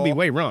sorry, I could be saw-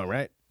 way wrong,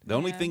 right? The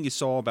only thing you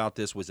saw about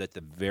this was at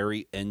the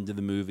very end of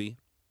the movie,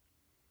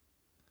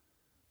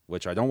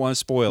 which I don't want to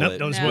spoil Nope, it,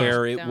 don't spoil it.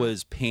 where it Don't.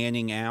 was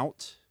panning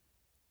out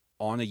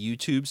on a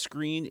YouTube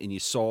screen, and you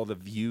saw the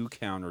view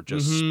counter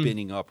just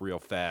spinning up real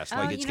fast. Oh,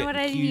 Like it's you know what?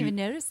 getting I didn't huge. even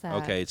notice that.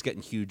 Okay, it's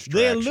getting huge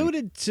They traction.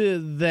 alluded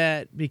to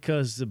that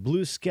because the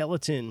Blue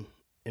Skeleton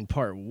in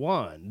part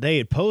 1, they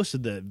had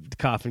posted the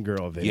Coffin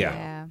Girl video.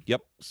 Yeah.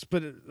 Yep.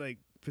 But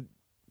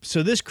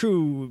so this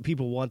crew,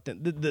 people want them.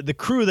 The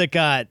crew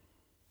that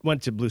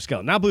went to Blue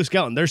Skeleton, not Blue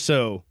Skeleton. They're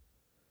so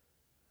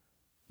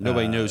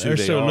Nobody knows who they're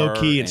they so are. low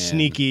key and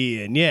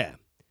sneaky and yeah.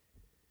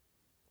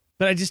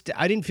 But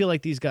I didn't feel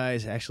like these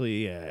guys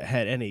actually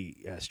had any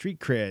street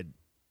cred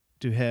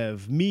to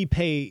have me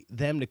pay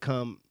them to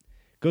come,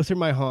 go through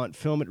my haunt,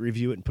 film it,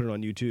 review it, and put it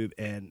on YouTube.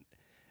 And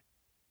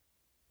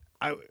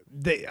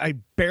I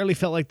barely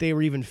felt like they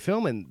were even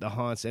filming the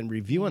haunts and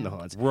reviewing the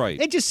haunts. Right.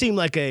 It just seemed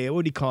like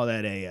what do you call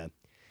that?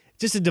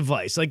 Just a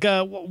device. Like,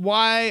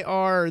 why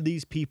are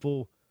these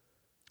people?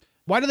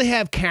 Why do they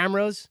have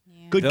cameras?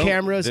 Good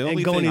cameras the and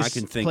only go in thing I these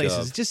can think places.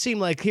 of- It just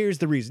seemed like here's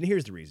the reason.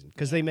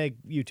 Because they make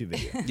YouTube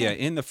videos. Yeah,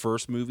 in the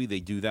first movie, they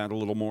do that a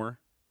little more.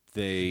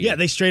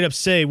 They straight up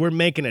say we're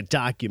making a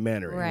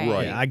documentary. Right.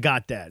 Right. Yeah, I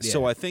got that. Yeah.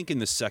 So I think in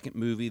the second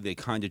movie, they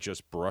kind of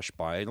just brush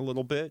by it a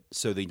little bit,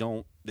 so they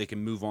can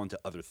move on to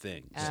other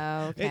things.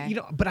 Oh, okay.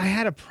 But I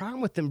had a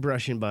problem with them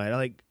brushing by it.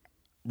 Like,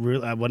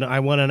 really, I want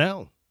to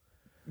know.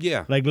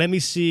 Yeah. Like, let me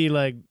see.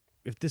 Like,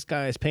 if this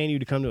guy is paying you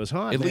to come to his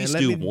haunt, At man, least let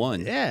do me-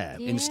 one. Yeah.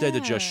 Instead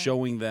of just Yeah.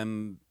 showing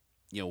them,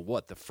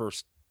 the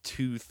first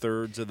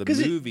 2/3 of the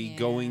 'Cause movie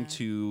going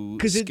to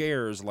 'Cause it-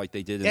 scares like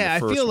they did in Yeah,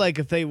 the first I feel one. like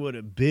if they would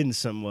have been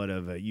somewhat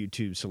of a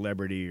YouTube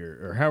celebrity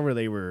or however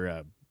they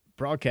were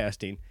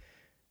broadcasting,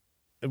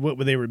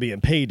 what they were being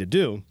paid to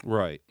do.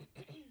 Right.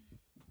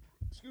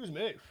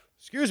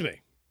 Excuse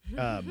me.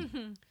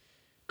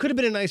 Could have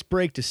been a nice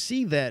break to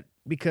see that,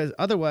 because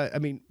otherwise, I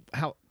mean,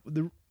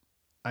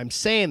 I'm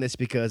saying this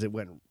because it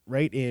went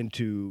right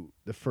into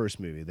the first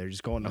movie. They're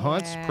just going to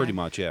haunts. Yeah. Pretty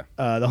much, yeah.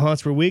 The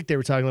haunts were weak. They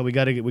were talking about we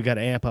got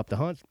to amp up the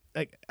haunts.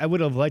 Like, I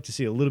would have liked to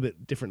see a little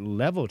bit different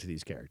level to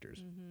these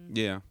characters,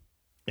 Yeah.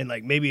 and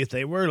like maybe if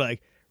they were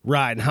like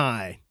riding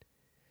high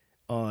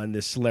on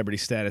this celebrity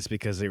status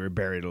because they were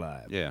buried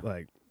alive. Yeah.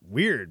 like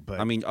weird, but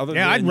I mean, other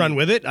yeah, I'd than- run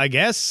with it, I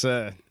guess.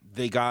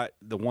 They got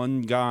the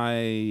one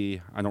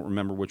guy, I don't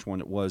remember which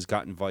one it was,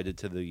 got invited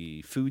to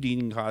the food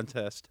eating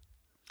contest,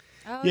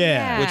 Oh,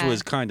 Yeah. which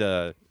was kind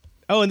of.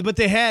 But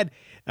they had.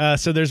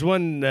 So there's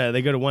one.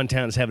 They go to one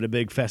town that's having a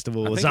big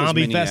festival, I a think it was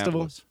zombie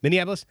festival,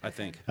 Minneapolis. I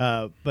think.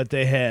 But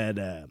they had.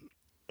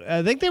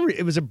 I think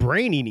it was a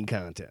brain eating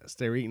contest.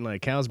 They were eating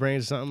like cow's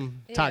brains or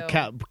something. Ew.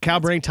 Cow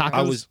brain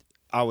tacos.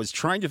 I was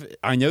trying to.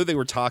 I know they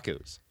were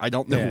tacos. I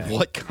don't know Yeah.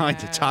 what kind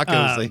of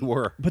tacos they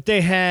were. But they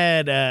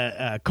had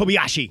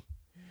Kobayashi,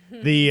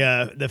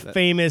 the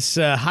famous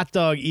hot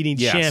dog eating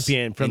Yes.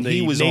 champion from And the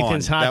he was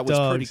Nathan's on. Hot That was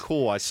Dogs. pretty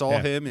cool. I saw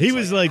Yeah. him. He It's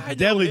was I like know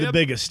definitely the him.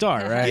 biggest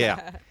star, right?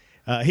 Yeah.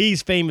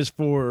 He's famous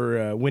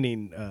for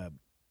winning.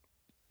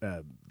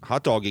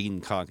 Hot dog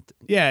eating contest.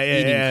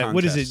 Yeah.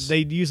 What is it? contests. They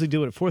usually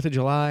do it at 4th of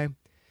July.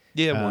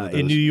 Yeah, one of those.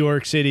 In New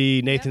York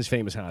City, Nathan's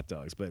famous hot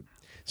dogs. But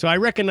so I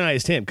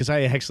recognized him because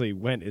I actually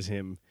went as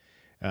him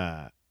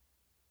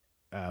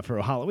for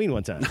a Halloween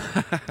one time.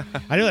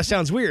 I know that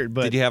sounds weird,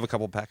 but Did you have a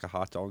couple pack of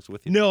hot dogs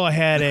with you? no, I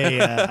had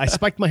I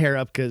spiked my hair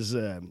up because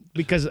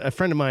a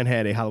friend of mine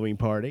had a Halloween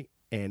party,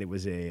 and it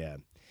was a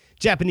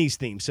Japanese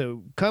theme.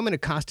 So come in a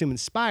costume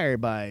inspired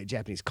by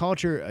Japanese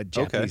culture,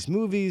 Japanese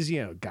movies,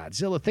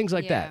 Godzilla, things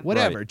like that.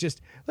 Whatever. Right.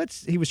 Just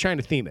he was trying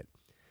to theme it.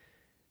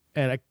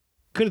 And I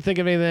couldn't think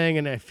of anything,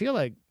 and I feel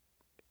like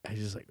I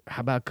just like,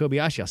 how about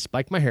Kobayashi? I'll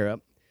spike my hair up.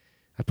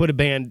 I put a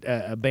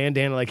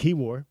bandana like he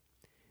wore,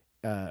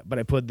 but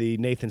I put the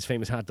Nathan's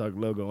Famous Hot Dog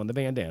logo on the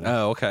bandana.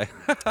 Oh, okay.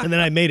 And then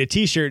I made a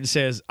T-shirt that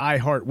says "I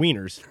heart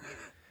wieners,"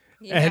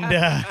 and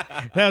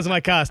that was my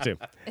costume.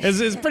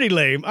 It's pretty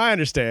lame, I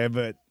understand,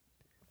 but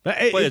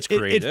it's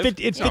creative.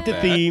 It fit the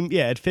theme.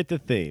 Yeah, it fit the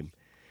theme.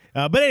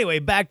 But anyway,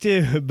 back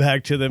to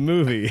the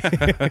movie.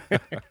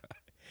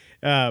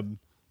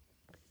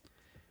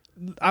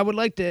 I would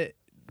like to.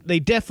 They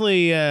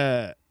definitely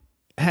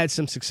had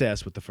some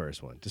success with the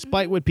first one,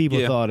 despite what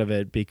people thought of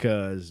it,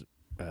 because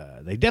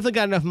they definitely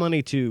got enough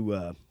money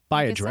to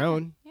buy a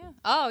drone. Yeah.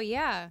 Oh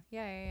yeah.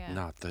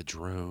 Not the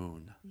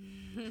drone.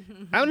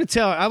 I want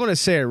to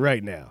say it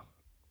right now.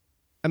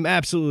 I'm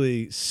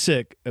absolutely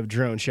sick of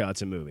drone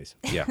shots in movies.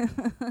 Yeah.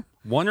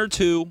 One or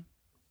two,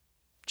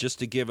 just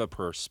to give a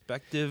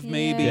perspective,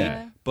 maybe.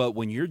 Yeah. But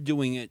when you're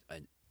doing it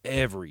in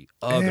every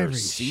other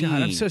scene,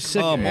 shot, I'm so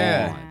sick come of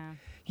on. it.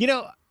 You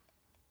know,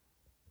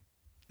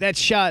 that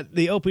shot,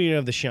 the opening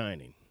of The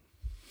Shining,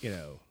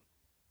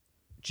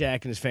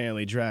 Jack and his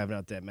family driving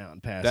out that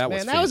mountain pass. That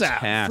was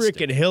fantastic. That was a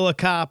freaking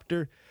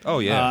helicopter. Oh,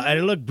 yeah. And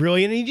it looked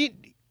brilliant.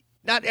 And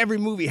not every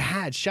movie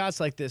had shots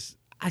like this.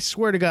 I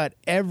swear to God,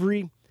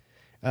 every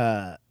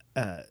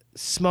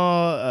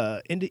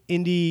small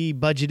indie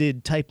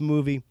budgeted type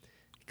movie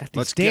got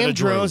these damn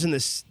drones and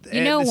this.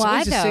 You know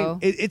why though?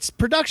 It's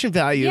production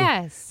value.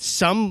 Yes.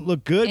 Some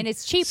look good, and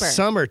it's cheaper.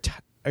 Some are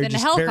than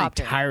just a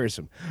helicopter. very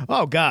tiresome.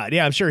 Oh God,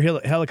 yeah, I'm sure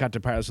helicopter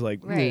pilots are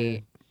like,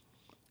 right.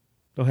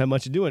 Don't have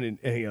much to do in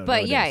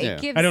but nowadays.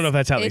 It gives. I don't know if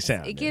that's how they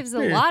sound. It gives a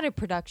lot of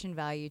production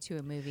value to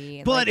a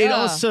movie, but it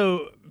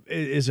also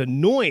is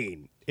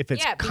annoying if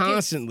it's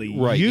constantly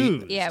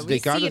used. Yeah, we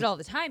see it all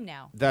the time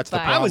now. That's the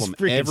problem. I was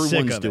freaking Everyone's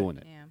sick of doing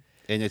it. Yeah.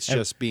 And it's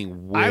just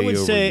being way I would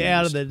say overused.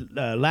 out of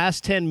the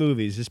last 10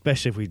 movies,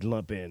 especially if we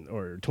lump in,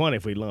 or 20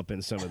 if we lump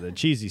in some of the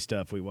cheesy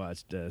stuff we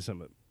watched,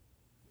 some of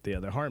the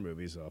other horror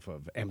movies off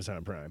of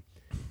Amazon Prime,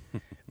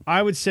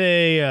 I would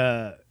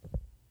say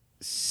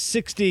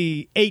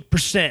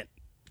 68%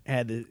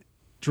 had the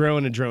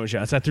drone and drone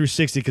shots. I threw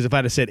 60 because if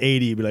I'd have said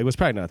 80, you'd be like, well, it's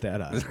probably not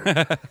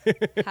that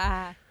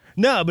high.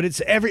 No, but it's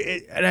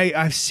and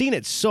I've seen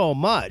it so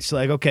much.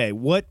 Like, okay,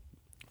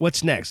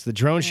 what's next? The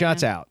drone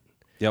shot's out.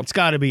 Yep. It's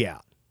got to be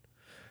out.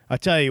 I'll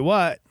tell you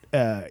what,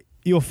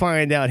 you'll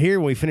find out here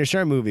when we finish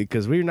our movie,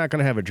 because we're not going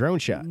to have a drone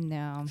shot.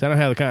 No. So I don't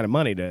have the kind of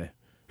money to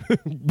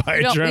buy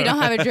a drone. We don't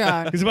have a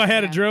drone. Because if I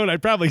had a drone,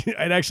 I'd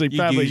actually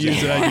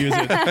use it. I'd use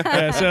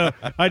it. So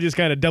I just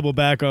kind of double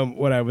back on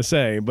what I was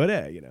saying. But,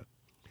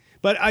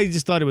 But I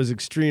just thought it was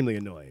extremely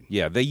annoying.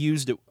 Yeah, they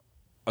used it.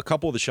 A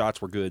couple of the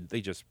shots were good.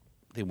 They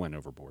went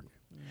overboard.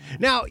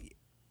 Now,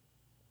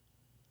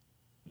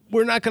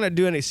 we're not going to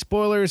do any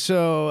spoilers,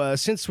 so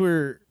since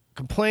we're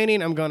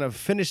complaining, I'm going to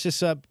finish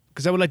this up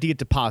because I would like to get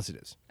to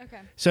positives. Okay.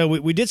 So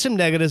we did some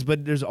negatives,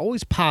 but there's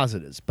always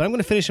positives. But I'm going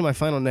to finish on my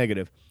final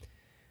negative.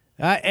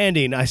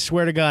 Ending, I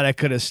swear to God, I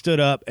could have stood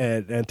up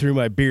and threw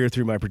my beer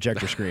through my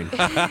projector screen.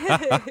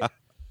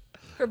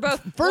 For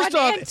both First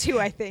one off, and two,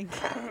 I think.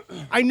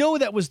 I know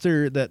that was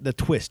the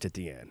twist at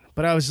the end,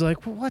 but I was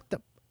like, well, what the...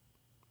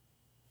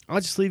 I'll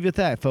just leave it at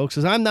that, folks,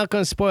 because I'm not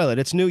going to spoil it.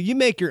 It's new. You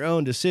make your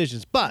own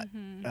decisions, but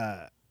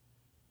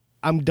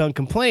I'm done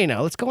complaining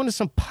now. Let's go into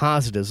some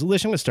positives.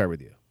 Alicia, I'm going to start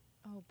with you.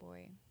 Oh,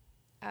 boy.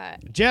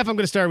 Jeff, I'm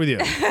going to start with you.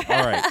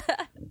 All right.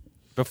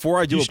 Before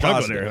I do a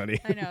positive, there, honey.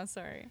 I know,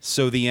 sorry.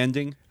 So the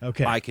ending,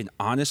 okay. I can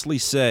honestly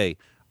say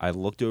I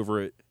looked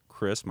over at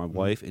Chris, my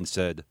wife, and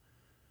said,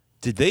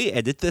 did they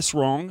edit this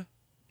wrong?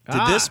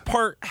 Did this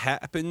part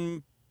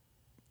happen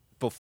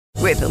before?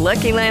 With the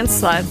Lucky Land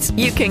Slots,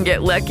 you can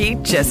get lucky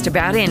just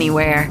about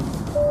anywhere.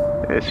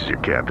 This is your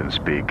captain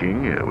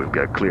speaking. We've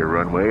got clear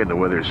runway and the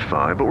weather's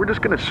fine, but we're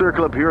just going to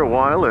circle up here a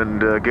while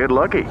and get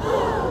lucky.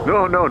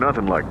 No,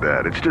 nothing like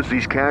that. It's just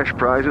these cash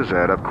prizes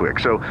add up quick.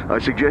 So I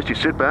suggest you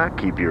sit back,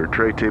 keep your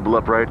tray table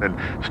upright, and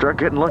start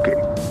getting lucky.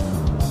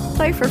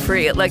 Play for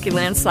free at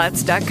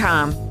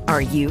LuckyLandSlots.com.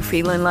 Are you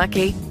feeling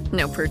lucky?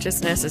 No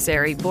purchase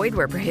necessary. Void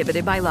where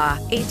prohibited by law.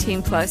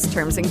 18+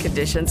 terms and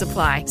conditions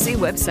apply. See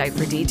website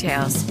for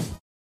details.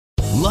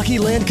 Lucky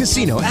Land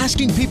Casino,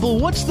 asking people,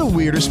 what's the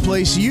weirdest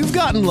place you've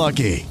gotten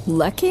lucky?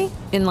 Lucky?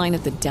 In line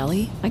at the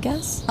deli, I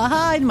guess?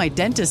 Aha, in my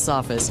dentist's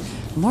office.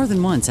 More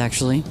than once,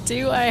 actually.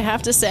 Do I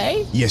have to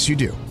say? Yes, you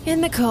do. In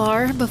the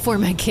car before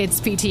my kids'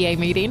 PTA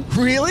meeting.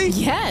 Really?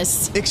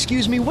 Yes.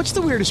 Excuse me, what's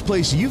the weirdest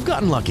place you've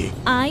gotten lucky?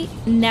 I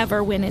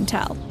never win and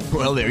tell.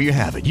 Well, there you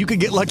have it. You can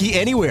get lucky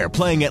anywhere,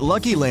 playing at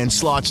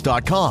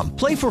LuckyLandSlots.com.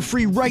 Play for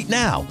free right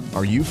now.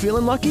 Are you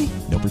feeling lucky?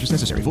 No purchase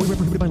necessary. Void where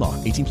prohibited by law.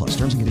 18+.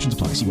 Terms and conditions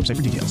apply. See website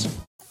for details.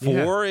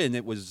 And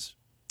it was,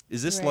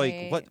 is this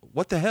like,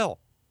 what the hell?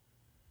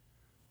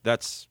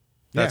 That's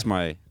the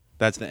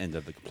end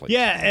of the complaint.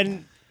 Yeah,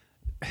 and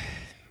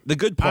The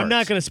good parts. I'm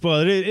not going to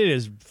spoil it. It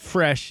is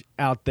fresh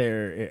out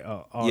there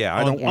on the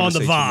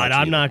VOD.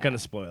 I'm not going to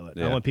spoil it.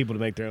 Yeah. I want people to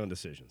make their own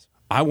decisions.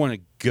 I want to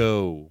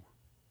go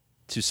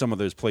to some of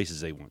those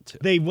places they went to.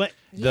 They went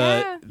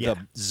the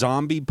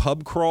zombie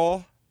pub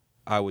crawl.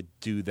 I would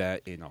do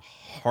that in a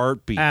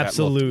heartbeat.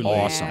 Absolutely. That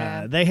looked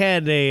awesome. They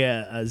had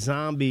a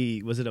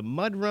zombie. Was it a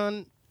mud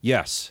run?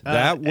 Yes,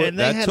 that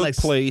took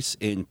place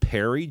in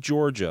Perry,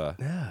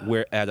 Georgia,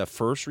 where at a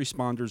first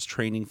responders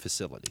training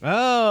facility.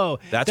 Oh,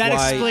 that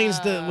explains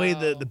the way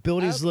the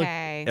buildings look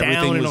down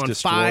everything and was on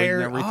destroyed fire.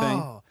 And everything.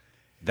 Oh.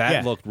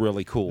 That looked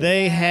really cool.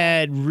 They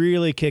had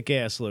really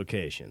kick-ass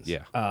locations.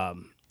 Yeah.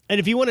 And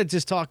if you want to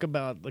just talk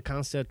about the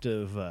concept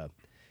of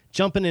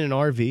jumping in an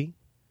RV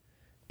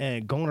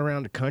and going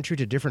around the country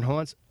to different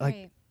haunts,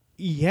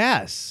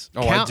 yes.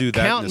 Oh, I'd do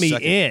that. Count in a me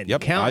second. in.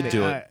 Yep, I'd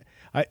do it.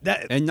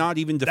 And not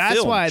even to that's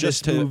film, why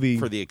just this movie,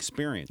 for the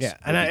experience. Yeah,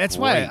 and that's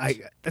why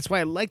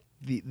I like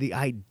the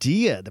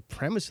idea, the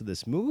premise of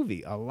this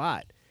movie a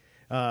lot.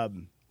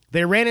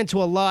 They ran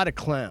into a lot of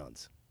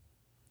clowns.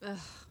 Ugh,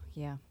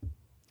 yeah.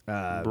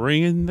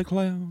 Bring in the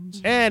clowns.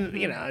 And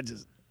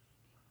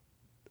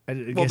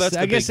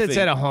I guess it's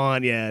at a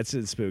haunt. Yeah, it's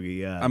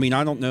spooky. I mean,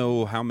 I don't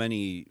know how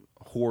many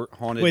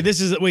haunted. This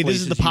is the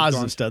places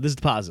positive stuff. This is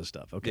the positive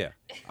stuff. Okay.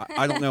 Yeah,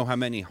 I don't know how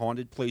many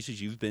haunted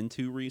places you've been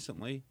to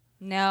recently.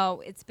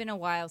 No, it's been a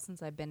while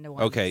since I've been to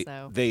one. Okay,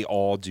 so. they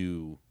all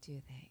do.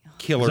 Do they? Oh.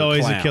 Killer. There's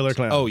always clowns. a killer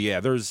clown. Oh yeah,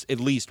 there's at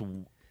least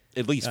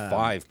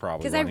 5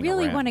 probably. Because I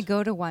really want to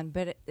go to one,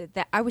 but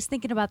I was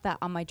thinking about that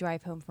on my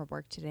drive home from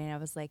work today, and I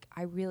was like,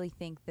 I really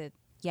think that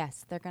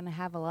yes, they're going to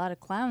have a lot of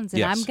clowns,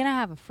 and I'm going to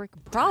have a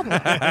freaking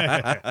problem.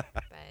 But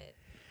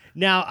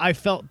now I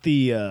felt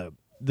the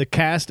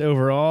cast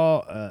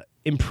overall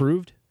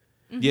improved.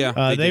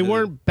 Yeah, they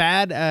weren't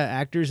bad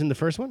actors in the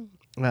first one.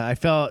 I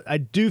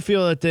do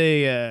feel that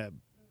they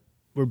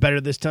were better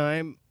this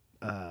time.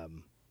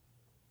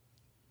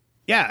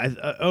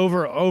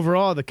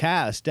 Overall the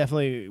cast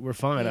definitely were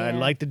fine. I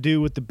like the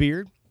dude with the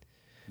beard.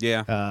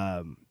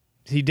 Yeah.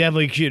 He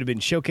definitely should have been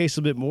showcased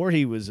a bit more.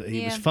 He was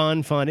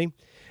fun, funny.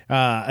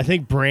 I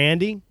think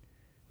Brandy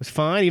was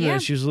fine, even though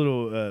she was a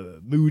little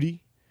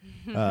moody.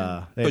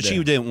 But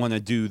she didn't want to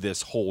do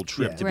this whole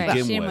trip to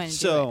begin with.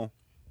 So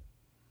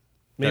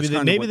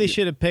maybe they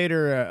should have paid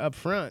her up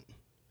front.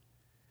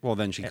 Well,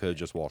 then she could have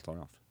just walked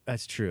off.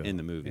 That's true. In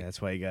the movie. Yeah,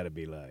 that's why you got to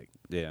be like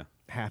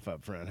half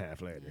up front,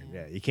 half later.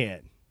 Yeah, you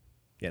can't.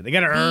 Yeah, they got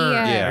to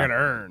earn. They got to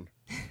earn.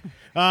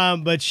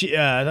 But she,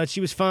 I thought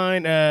she was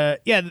fine. Like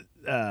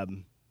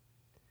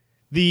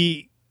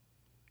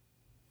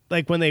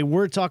when they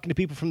were talking to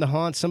people from the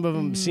haunt, some of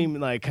them seemed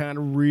like kind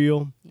of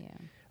real. Yeah.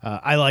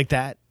 I like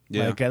that.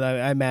 Yeah. Like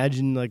I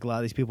imagine like a lot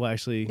of these people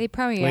actually. They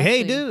probably like,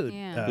 hey, dude.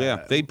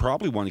 Yeah. They'd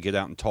probably want to get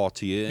out and talk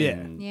to you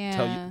and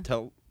Yeah.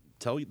 tell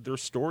you their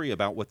story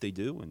about what they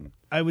do and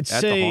I would at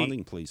say the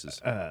haunting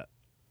places.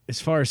 As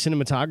far as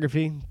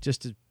cinematography,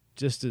 just as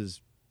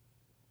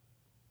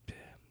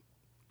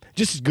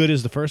good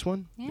as the first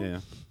one. Yeah.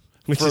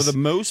 For the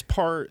most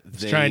part,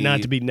 trying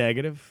not to be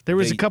negative. There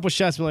was a couple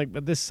shots I'm like,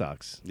 but this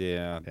sucks.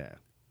 Yeah.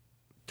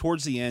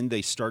 Towards the end,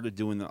 they started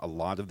doing a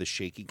lot of the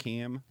shaky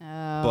cam,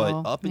 Oh, but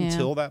up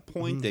until that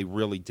point, they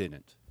really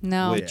didn't.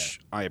 No. Which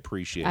I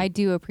appreciate. I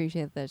do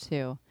appreciate that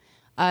too.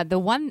 The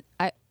one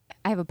I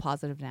have a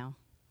positive now.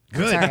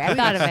 Good. Sorry, I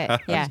thought of it.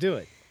 Yeah. Let's do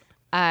it.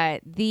 I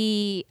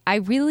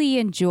really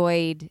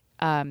enjoyed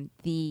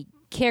the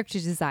character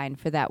design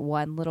for that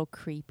one little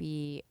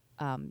creepy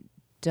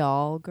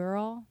doll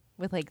girl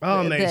with like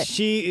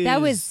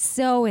that was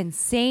so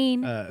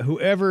insane.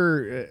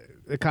 Whoever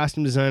the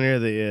costume designer,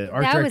 the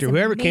art That director, was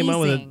whoever came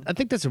up with it, amazing. I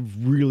think that's a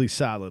really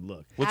solid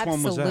look. Which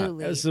one was that?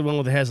 Absolutely. That's the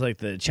one that has like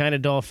the China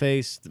doll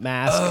face, the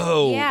mask.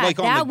 Oh, Yeah, like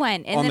that on the,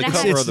 one. And on then the it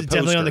cover has- of the It's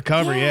definitely on the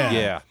poster. cover, yeah.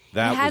 Yeah,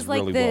 that it has was like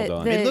really the, well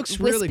done. the It looks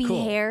really wispy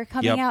cool. hair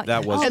coming Yep, out.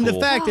 that was And the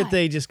cool. fact God. that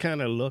they just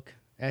kind of look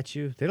at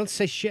you, they don't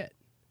say shit.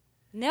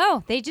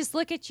 No, they just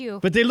look at you.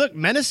 But they look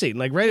menacing,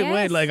 like right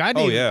away. Yes. Like I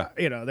Oh, did,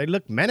 yeah. they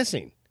look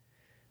menacing.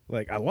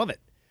 Like I love it.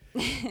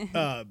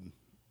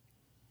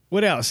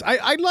 What else?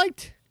 I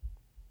liked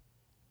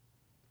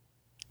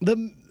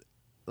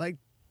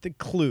the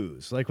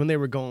clues, like when they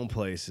were going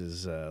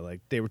places,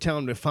 like they were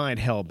telling them to find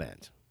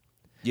Hellbent.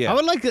 Yeah. I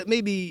would like that.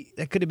 Maybe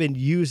that could have been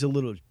used a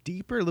little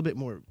deeper, a little bit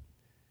more.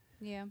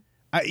 Yeah.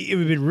 It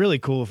would have been really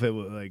cool if it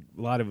was like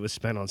a lot of it was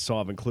spent on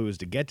solving clues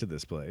to get to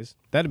this place.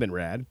 That'd have been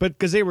rad. But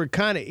because they were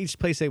kind of each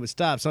place they would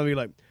stop, some of you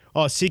like,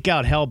 oh, seek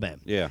out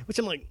Hellbent. Yeah. Which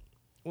I'm like,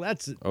 well,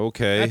 that's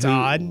Okay. That's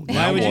odd. Why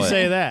now would you what?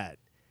 say that?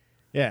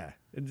 Yeah.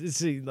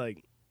 It's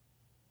like,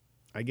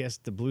 I guess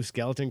the Blue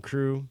Skeleton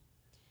crew,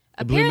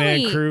 the Blue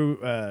Man Apparently-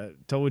 crew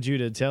told you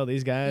to tell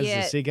these guys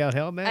Yeah. to seek out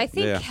Hellbent. I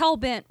think Yeah.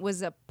 Hellbent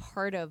was a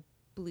part of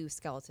Blue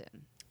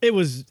Skeleton. it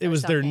was their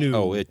something. new.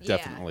 Oh, it Yeah.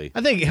 definitely.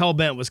 I think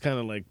Hellbent was kind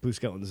of like Blue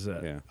Skeleton's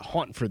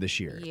haunt for this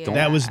year. Yeah.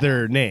 That was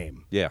their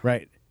name. Yeah.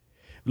 Right.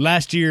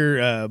 Last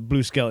year,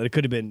 Blue Skeleton, it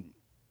could have been,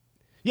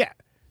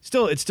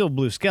 it's still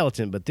Blue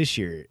Skeleton, but this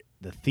year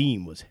the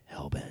theme was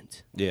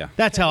Hellbent. Yeah.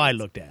 That's how I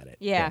looked at it.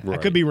 Yeah. I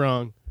could be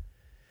wrong.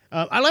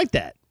 I like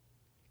that.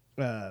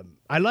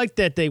 I like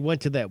that they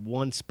went to that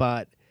one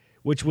spot,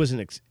 which was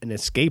an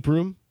escape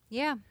room.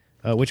 Yeah.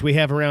 Which we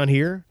have around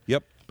here.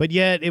 Yep. But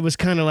yet it was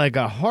kind of like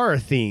a horror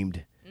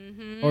themed.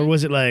 Or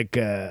was it like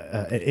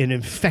an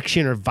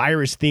infection or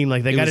virus theme?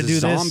 Like they got to do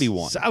this? It was a zombie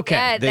one. Okay.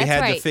 Yeah, They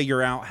had right. to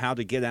figure out how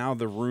to get out of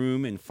the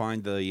room and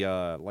find the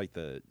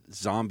the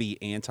zombie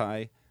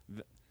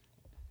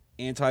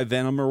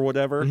anti-venom or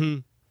whatever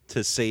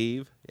to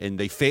save, and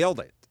they failed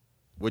it,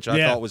 which I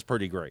thought was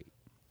pretty great.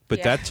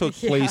 But that took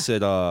place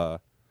at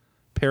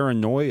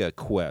Paranoia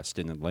Quest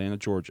in Atlanta,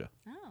 Georgia.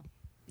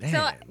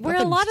 So were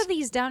a lot of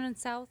these down in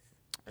South?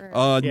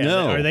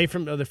 No. Are they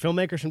from the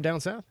filmmakers from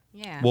down south?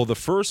 Yeah. Well, the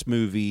first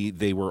movie,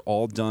 they were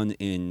all done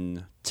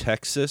in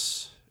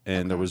Texas,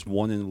 and there was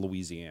one in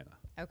Louisiana.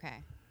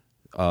 Okay.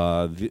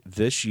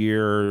 This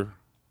year,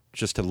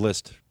 just to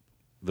list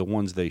the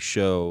ones they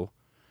show,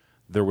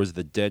 there was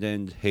the Dead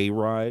End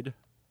Hayride,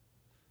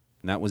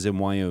 and that was in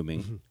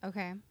Wyoming.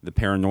 Okay. The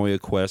Paranoia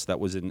Quest, that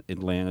was in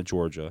Atlanta,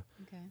 Georgia.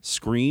 Okay.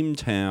 Scream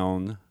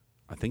Town,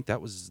 I think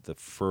that was the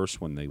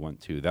first one they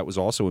went to. That was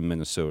also in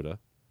Minnesota.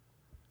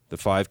 The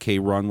 5K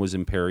run was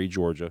in Perry,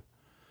 Georgia.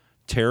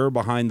 Terror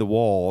Behind the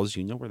Walls,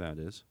 you know where that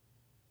is.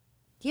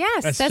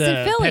 Yes, that's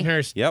in Philly.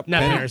 Penhurst. Yep.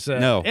 Not Penhurst.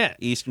 No, Yeah.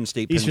 Eastern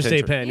State Eastern Penitentiary.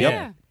 State Penn.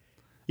 Yep.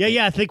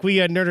 Yeah. I think we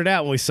nerded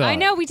out when we saw it. I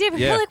know we did.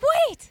 Yeah. We're like,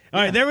 wait.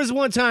 All right, there was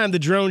one time the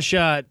drone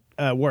shot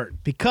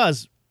worked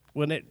because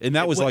when it And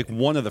that was like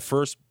one of the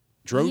first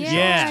drone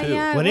shots, too.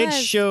 Yeah, when it it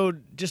was.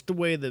 showed just the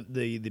way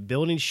the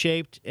building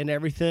shaped and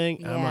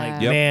everything, I'm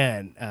like, Yeah. Yep.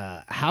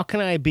 man, how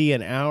can I be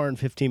an hour and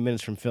 15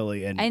 minutes from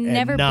Philly and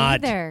never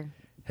not be there.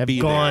 have Be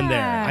gone there.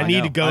 there? I I need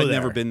know. to go I've there.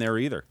 never been there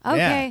either.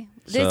 Okay.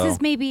 This So-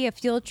 is maybe a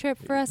field trip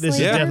for us This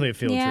is later. definitely a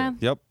field yeah.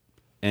 trip. Yep.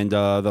 And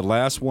the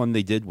last one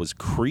they did was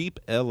Creep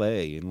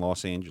LA in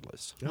Los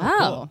Angeles.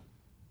 Oh.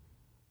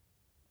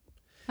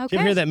 Okay. Did you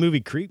ever hear that movie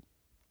Creep?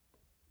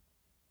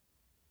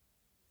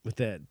 With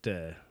that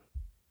Doesn't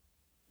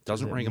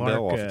Is it ring a Mark,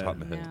 bell off the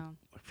top of my head. No.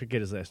 I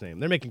forget his last name.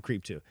 They're making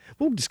Creep too.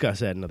 We'll discuss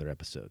that in another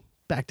episode.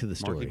 Back to the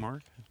story. Marky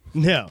Mark?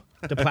 No,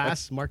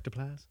 Duplass, Mark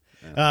Duplass.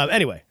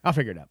 Anyway, I'll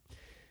figure it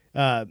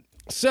out.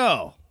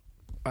 So,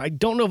 I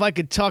don't know if I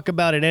could talk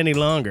about it any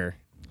longer.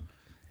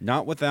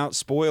 Not without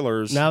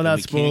spoilers. Now and without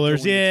we can't go spoilers.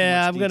 into too Yeah,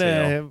 much I'm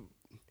detail. gonna.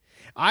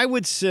 I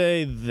would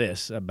say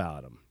this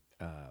about him,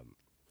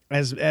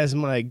 as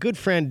my good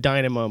friend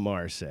Dynamo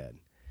Mars said,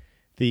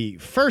 the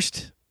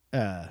first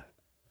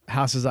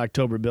house is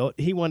October built.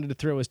 He wanted to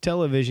throw his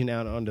television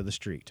out onto the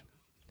street.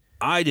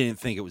 I didn't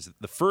think it was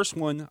the first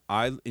one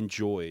I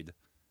enjoyed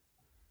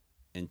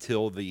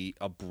until the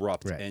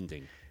abrupt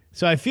ending.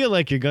 So I feel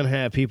like you're gonna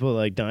have people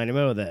like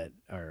Dynamo that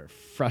are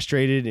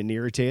frustrated and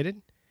irritated,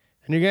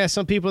 and you're gonna have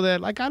some people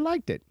that I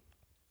liked it.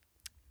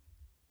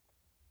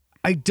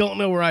 I don't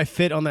know where I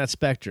fit on that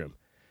spectrum.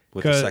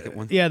 With the second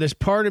one? Yeah, there's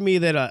part of me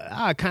that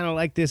I kind of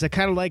like this. I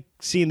kind of like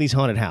seeing these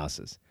haunted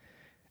houses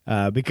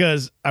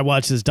because I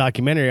watched this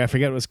documentary. I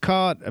forget what it was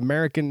called.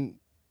 American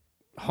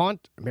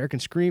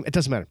Scream. It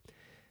doesn't matter.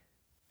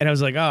 And I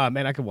was like, oh,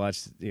 man, I could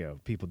watch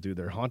people do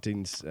their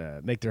hauntings,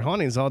 make their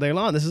hauntings all day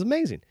long. This is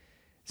amazing.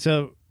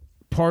 So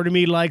part of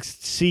me likes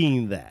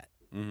seeing that.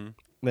 Mm-hmm.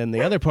 Then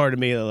the other part of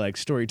me that likes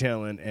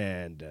storytelling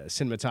and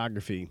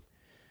cinematography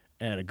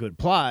and a good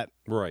plot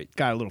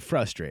got a little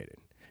frustrated.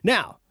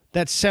 Now,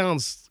 that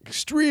sounds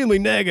extremely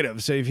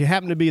negative. So if you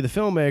happen to be the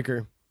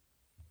filmmaker,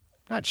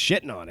 not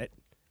shitting on it,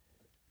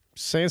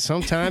 saying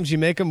sometimes you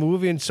make a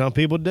movie and some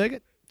people dig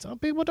it, some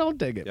people don't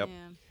dig it. Yep.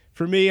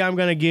 For me, I'm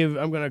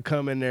gonna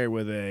come in there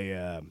with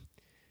a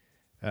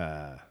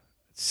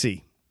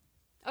C.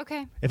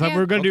 Okay. If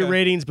we're gonna do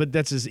ratings, but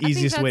that's the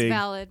easiest I think way. that's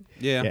valid.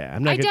 Yeah.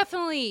 I'm not.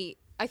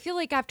 I feel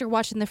like after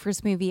watching the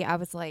first movie, I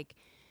was like,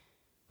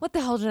 what the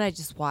hell did I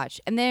just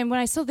watch? And then when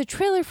I saw the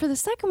trailer for the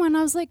second one,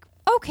 I was like,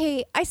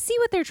 okay, I see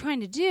what they're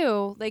trying to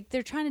do. Like,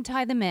 they're trying to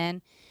tie them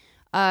in.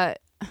 But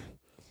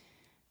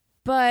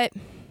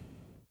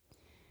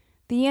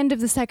the end of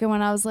the second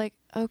one, I was like,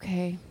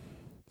 okay.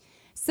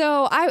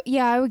 So,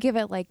 I would give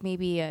it like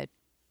maybe a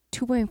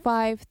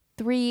 2.5,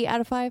 3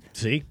 out of 5.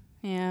 See?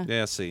 Yeah.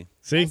 Yeah, C.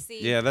 See?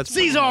 Yeah, that's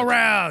C's all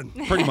around.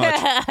 pretty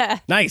much.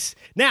 Nice.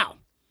 Now,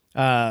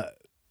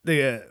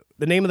 the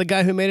name of the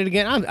guy who made it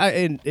again,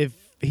 and if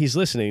he's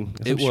listening,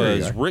 It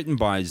was written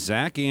by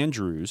Zach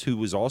Andrews, who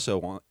was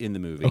also in the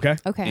movie. Okay.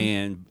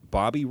 And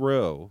Bobby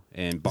Rowe.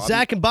 And Bobby,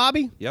 Zach and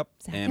Bobby? Yep.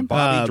 And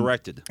Bobby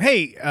directed.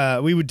 Hey,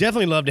 we would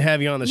definitely love to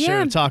have you on the show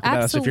Yeah, to talk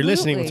about it. So if you're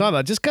listening, we'll absolutely. talk about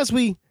it. Just because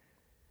we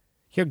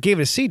gave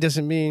it a C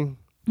doesn't mean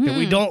that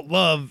we don't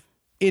love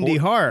indie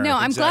horror. No,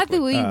 I'm glad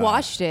that we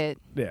watched it.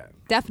 Yeah.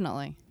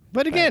 Definitely.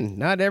 But again,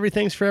 not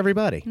everything's for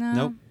everybody.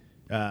 No.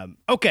 Nope.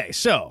 Okay,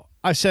 so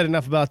I've said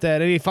enough about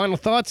that. Any final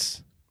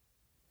thoughts?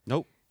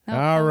 Nope. No, All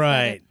that was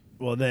right.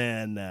 Well,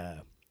 then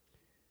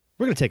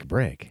we're going to take a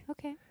break.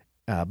 Okay.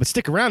 But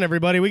stick around,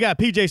 everybody. We got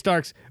PJ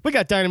Starks. We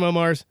got Dynamo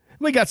Mars.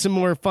 We got some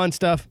more fun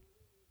stuff.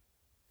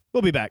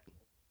 We'll be back.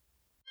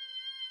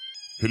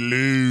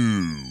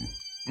 Hello.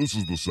 This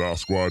is the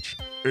Sasquatch,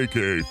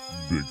 a.k.a.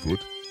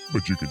 Bigfoot,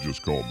 but you can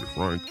just call me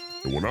Frank.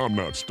 And when I'm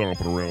not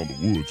stomping around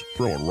the woods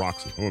throwing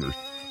rocks at hunters,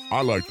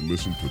 I like to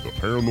listen to the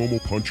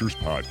Paranormal Punchers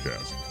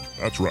podcast.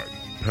 That's right,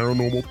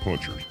 Paranormal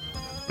Punchers.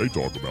 They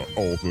talk about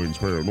all things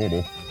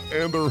paranormal,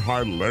 and they're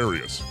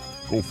hilarious.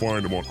 Go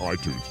find them on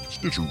iTunes,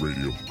 Stitcher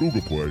Radio,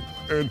 Google Play,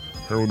 and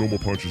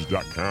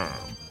ParanormalPunchers.com.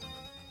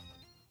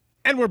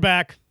 And we're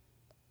back.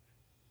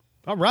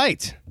 All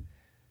right.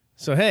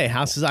 So, hey,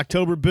 House is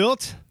October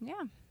built.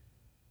 Yeah.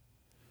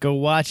 Go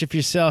watch it for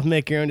yourself.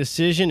 Make your own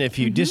decision. If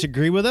you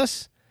disagree with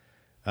us,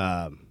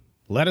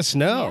 let us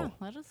know.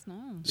 Yeah, let us know.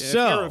 Yeah,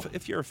 So,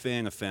 if you're a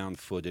fan of found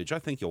footage, I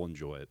think you'll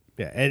enjoy it.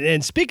 yeah,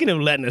 and speaking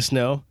of letting us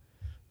know,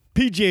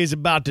 PJ is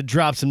about to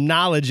drop some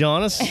knowledge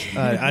on us.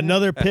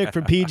 Another pick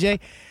for PJ.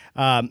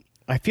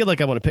 I feel like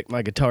I want to pick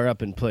my guitar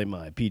up and play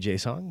my PJ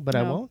song, but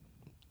I won't.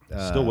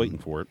 Still waiting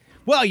for it.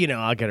 Well,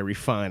 I got to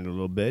refine it a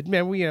little bit.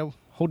 Man, we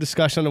whole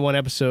discussion on one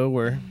episode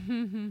where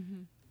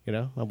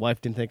my wife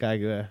didn't think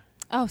I.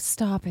 Oh,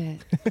 stop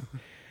it!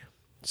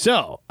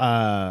 So,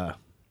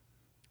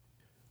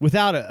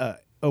 without a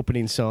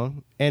opening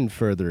song and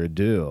further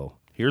ado,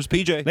 here's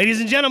PJ. Ladies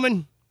and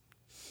gentlemen,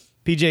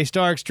 PJ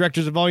Starks,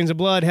 Directors of Volumes of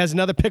Blood, has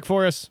another pick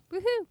for us.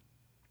 Woohoo!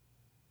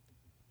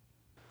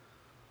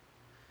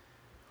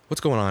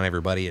 What's going on,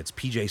 everybody? It's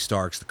PJ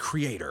Starks, the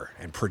creator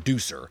and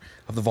producer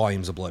of the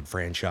Volumes of Blood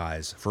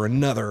franchise, for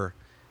another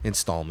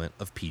installment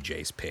of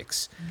PJ's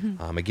Picks.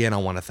 Again, I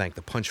want to thank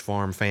the Punch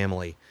Farm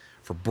family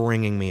for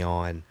bringing me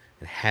on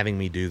and having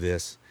me do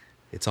this.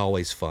 It's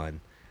always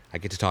fun. I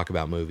get to talk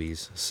about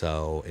movies,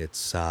 so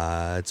it's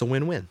a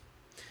win-win.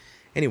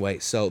 Anyway,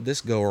 so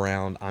this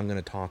go-around, I'm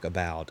going to talk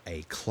about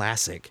a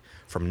classic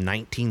from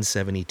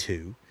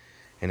 1972,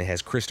 and it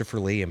has Christopher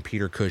Lee and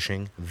Peter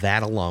Cushing.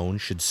 That alone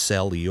should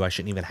sell to you. I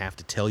shouldn't even have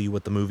to tell you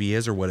what the movie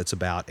is or what it's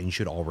about, and you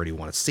should already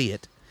want to see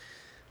it.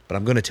 But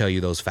I'm going to tell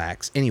you those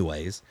facts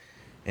anyways,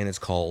 and it's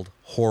called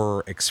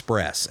Horror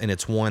Express, and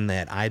it's one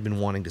that I'd been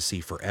wanting to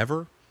see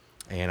forever,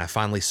 and I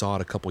finally saw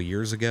it a couple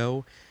years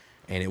ago,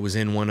 and it was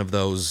in one of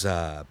those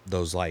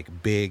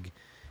like big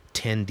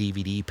 10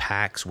 DVD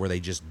packs where they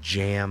just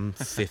jam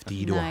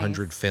 50 to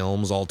 100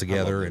 films all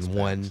together in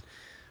one,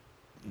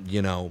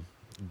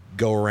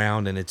 go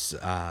around. And it's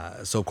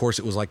so of course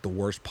it was like the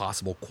worst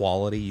possible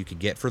quality you could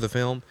get for the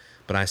film,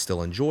 but I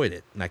still enjoyed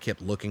it and I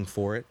kept looking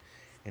for it.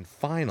 And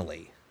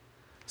finally,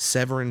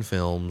 Severin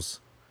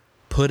Films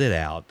put it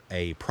out,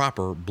 a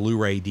proper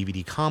Blu-ray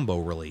DVD combo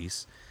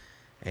release,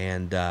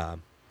 and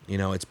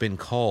it's been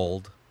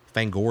called,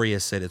 Fangoria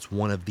said it's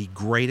one of the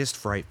greatest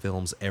fright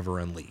films ever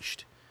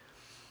unleashed.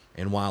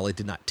 And while it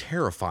did not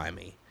terrify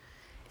me,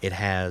 it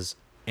has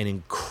an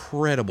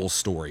incredible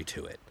story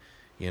to it,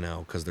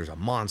 because there's a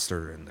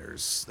monster and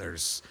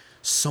there's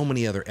so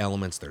many other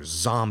elements. There's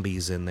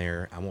zombies in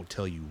there. I won't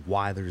tell you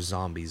why there's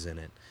zombies in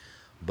it,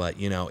 but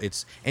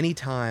it's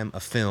anytime a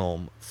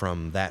film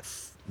from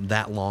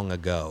that long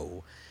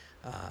ago,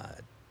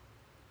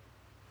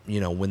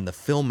 when the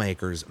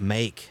filmmakers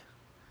make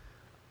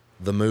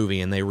the movie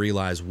and they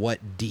realize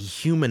what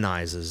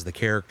dehumanizes the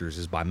characters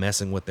is by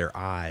messing with their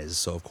eyes.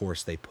 So of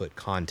course they put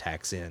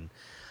contacts in.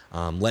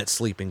 Let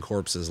Sleeping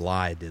Corpses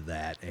Lie did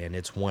that, and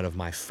it's one of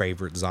my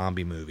favorite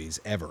zombie movies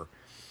ever.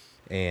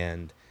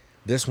 And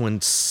this one,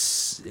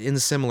 in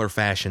similar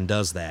fashion,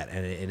 does that,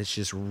 and it's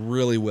just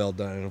really well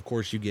done. And of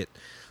course you get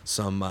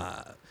some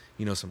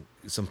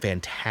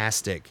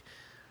fantastic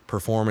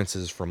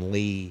performances from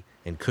Lee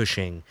and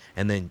Cushing,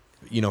 and then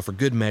for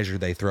good measure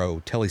they throw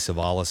Telly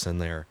Savalas in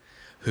there,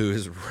 who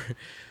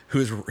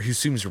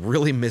seems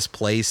really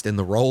misplaced in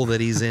the role that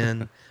he's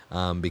in,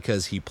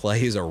 because he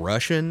plays a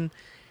Russian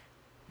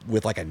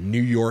with like a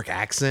New York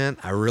accent.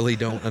 I really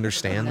don't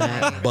understand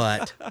that.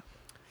 But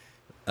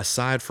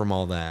aside from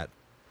all that,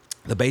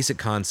 the basic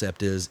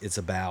concept is it's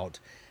about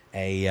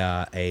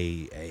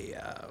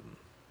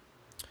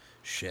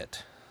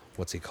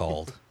what's he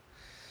called?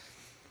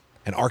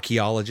 An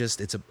archaeologist.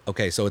 It's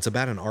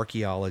about an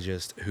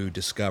archaeologist who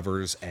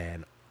discovers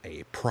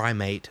a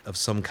primate of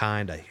some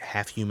kind, a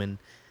half human,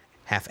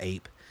 half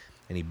ape,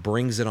 and he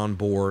brings it on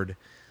board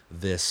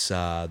this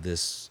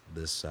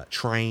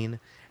train,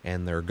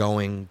 and they're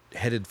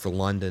headed for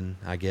London,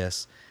 I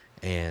guess.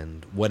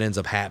 And what ends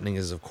up happening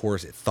is, of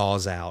course, it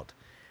thaws out,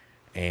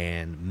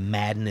 and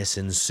madness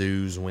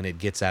ensues when it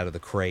gets out of the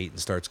crate and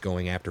starts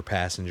going after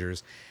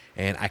passengers.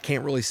 And I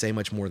can't really say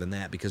much more than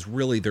that, because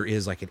really there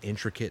is like an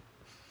intricate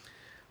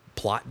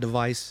plot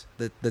device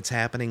that's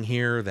happening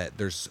here, that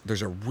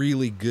there's a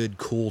really good,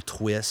 cool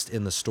twist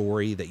in the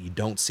story that you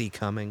don't see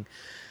coming.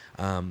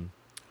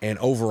 And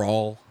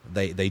overall,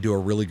 they do a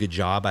really good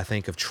job, I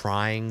think, of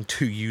trying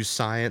to use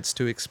science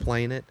to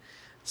explain it.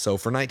 So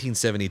for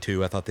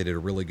 1972, I thought they did a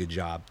really good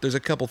job. There's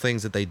a couple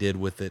things that they did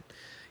with it,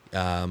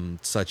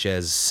 such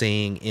as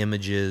seeing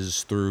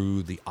images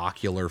through the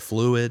ocular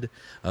fluid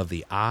of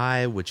the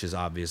eye, which is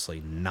obviously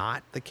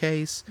not the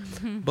case.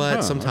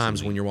 But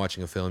sometimes when you're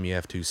watching a film, you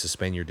have to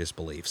suspend your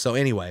disbelief. So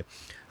anyway,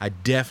 I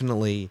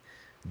definitely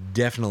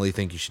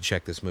think you should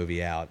check this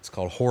movie out. It's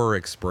called Horror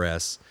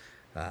Express.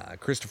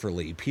 Christopher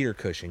Lee, Peter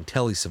Cushing,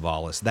 Telly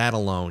Savalas. That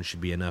alone should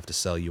be enough to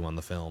sell you on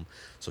the film.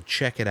 So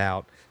check it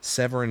out.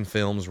 Severin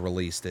Films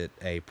released it,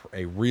 a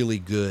really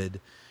good,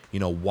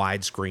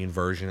 widescreen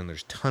version, and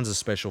there's tons of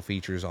special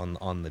features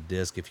on the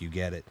disc if you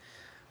get it.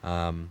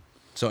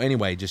 So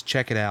anyway, just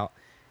check it out,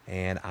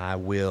 and I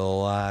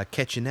will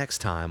catch you next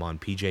time on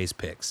PJ's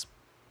Picks.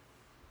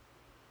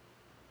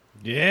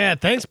 Yeah,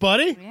 thanks,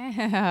 buddy.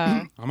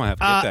 Yeah. I'm gonna have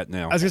to get that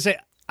now. I was gonna say,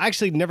 I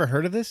actually never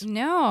heard of this.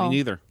 No. Me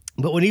neither.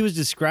 But when he was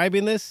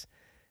describing this,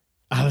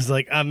 I was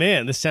like, oh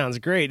man, this sounds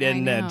great.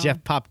 And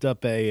Jeff popped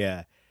up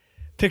a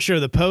picture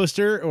of the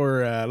poster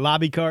or a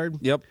lobby card.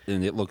 Yep,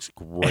 and it looks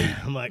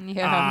great. I'm like,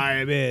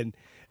 I'm in.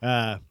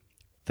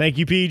 Thank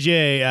you,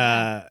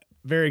 PJ.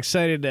 Very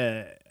excited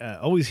to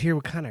always hear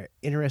what kind of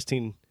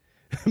interesting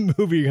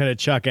movie you're going to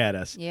chuck at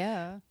us.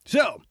 Yeah.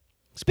 So,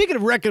 speaking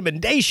of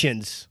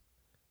recommendations,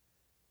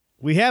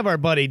 we have our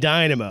buddy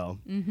Dynamo.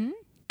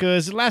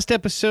 Because last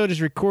episode,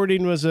 his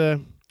recording was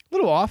a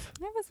little off.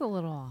 That was a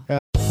little off.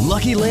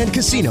 Lucky Land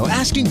Casino,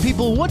 asking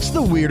people, what's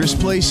the weirdest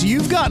place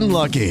you've gotten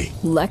lucky?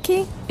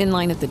 Lucky? In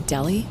line at the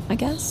deli, I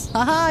guess?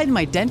 Aha, in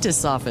my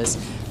dentist's office.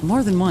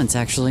 More than once,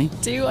 actually.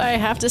 Do I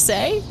have to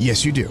say?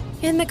 Yes, you do.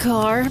 In the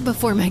car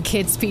before my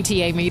kids'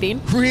 PTA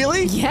meeting.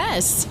 Really?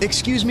 Yes.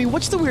 Excuse me,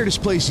 what's the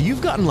weirdest place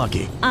you've gotten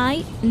lucky?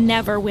 I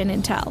never win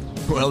and tell.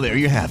 Well, there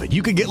you have it.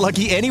 You can get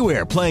lucky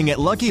anywhere, playing at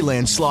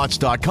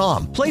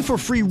LuckyLandSlots.com. Play for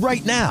free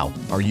right now.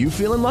 Are you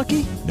feeling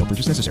lucky? No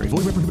purchase necessary.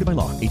 Void where prohibited by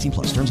law.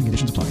 18+. Terms and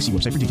conditions apply. See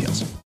website for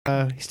details.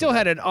 He still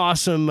had an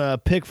awesome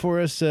pick for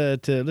us to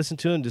listen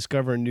to and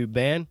discover a new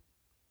band.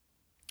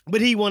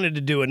 But he wanted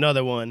to do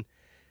another one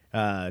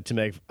to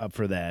make up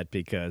for that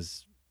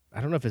because I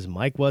don't know if his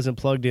mic wasn't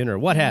plugged in or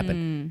what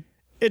happened.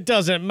 It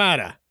doesn't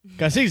matter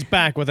because he's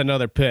back with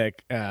another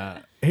pick.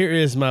 Here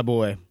is my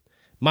boy,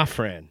 my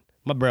friend,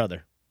 my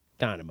brother,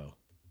 Dynamo.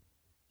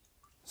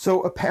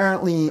 So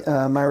apparently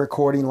my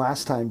recording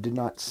last time did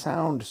not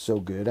sound so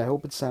good. I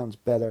hope it sounds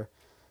better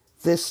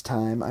this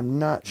time. I'm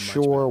not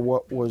sure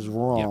what was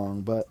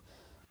wrong, but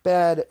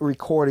bad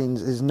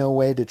recordings is no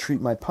way to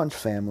treat my Punch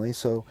family.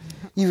 So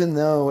even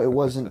though it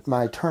wasn't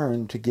my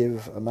turn to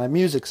give my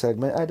music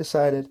segment, I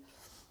decided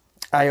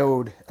I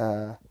owed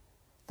the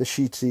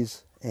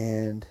Sheetsies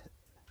and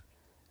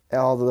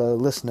all the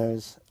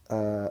listeners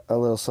a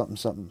little something,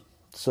 something.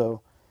 So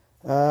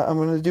I'm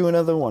going to do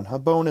another one, a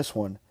bonus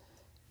one.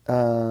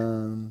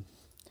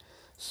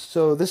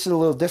 So this is a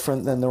little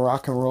different than the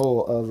rock and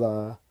roll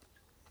of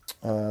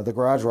the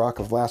garage rock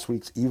of last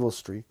week's Evil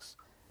Streaks.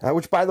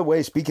 Which, by the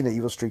way, speaking of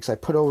Evil Streaks, I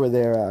put over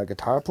their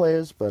guitar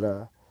players,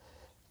 but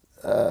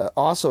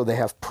also they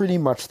have pretty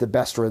much the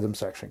best rhythm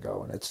section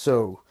going. It's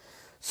so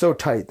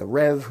tight. The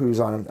Rev, who's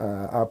on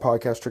our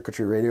podcast, Trick or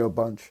Treat Radio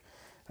bunch,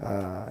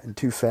 and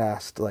Too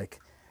Fast,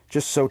 like,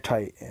 just so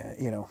tight.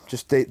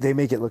 Just they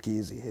make it look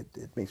easy.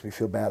 It makes me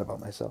feel bad about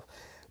myself.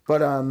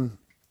 But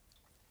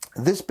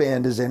this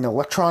band is an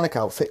electronic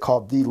outfit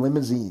called The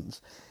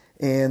Limousines,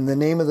 and the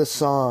name of the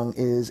song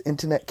is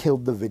Internet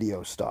Killed the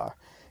Video Star.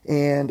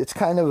 And it's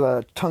kind of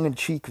a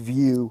tongue-in-cheek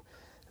view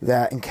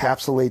that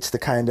encapsulates the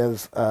kind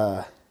of...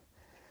 I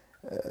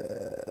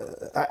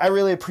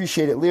really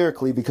appreciate it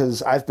lyrically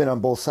because I've been on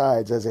both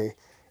sides as a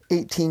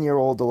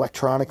 18-year-old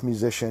electronic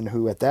musician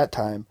who at that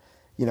time,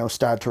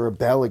 started to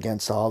rebel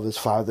against all of his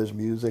father's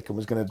music and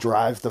was going to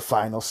drive the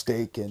final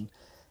stake in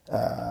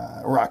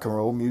rock and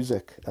roll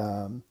music,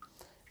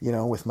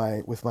 with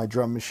my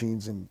drum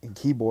machines and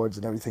keyboards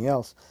and everything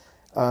else.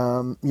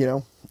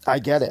 I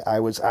get it. I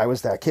was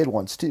that kid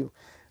once too.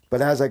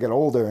 But as I got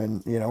older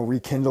and,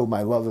 rekindled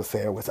my love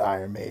affair with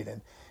Iron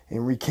Maiden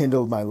and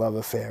rekindled my love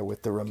affair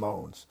with the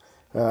Ramones,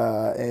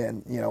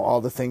 and, all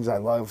the things I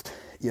loved,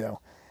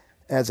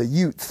 as a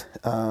youth,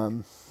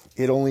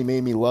 it only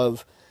made me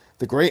love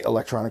the great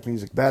electronic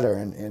music better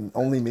and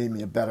only made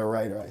me a better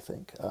writer, I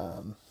think.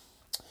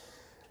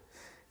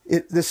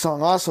 This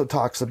song also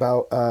talks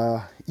about,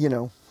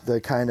 the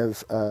kind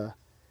of,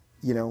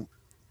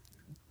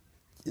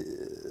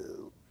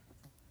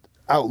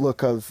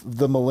 outlook of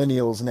the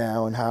millennials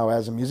now and how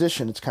as a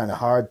musician it's kind of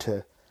hard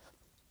to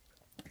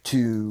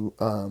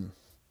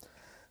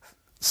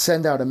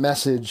send out a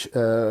message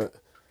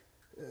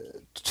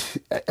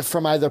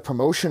from either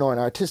promotion or an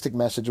artistic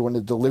message when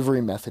the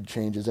delivery method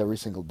changes every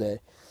single day.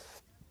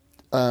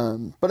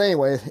 But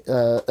anyway,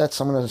 I'm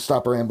going to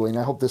stop rambling.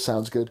 I hope this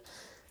sounds good.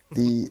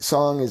 The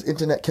song is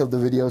Internet Killed the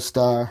Video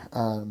Star.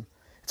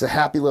 It's a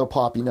happy little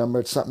poppy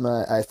number. It's something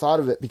I thought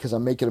of it because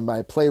I'm making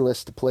my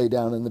playlist to play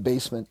down in the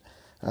basement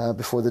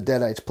before the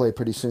Deadites play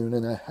pretty soon,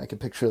 and I can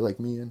picture like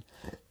me and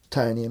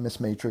Tiny and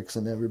Miss Matrix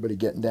and everybody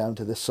getting down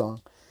to this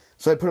song.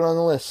 So I put it on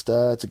the list.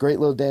 It's a great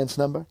little dance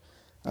number.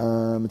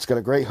 It's got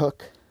a great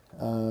hook.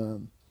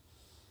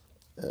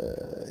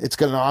 It's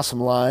got an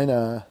awesome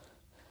line.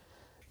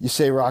 You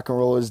say rock and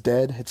roll is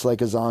dead. It's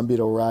like a zombie.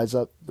 It'll rise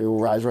up. It will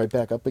rise right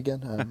back up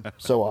again.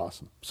 So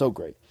awesome. So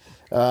great.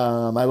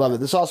 I love it.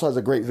 This also has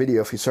a great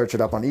video if you search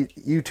it up on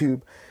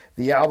YouTube.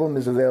 The album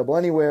is available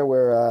anywhere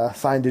where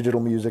fine digital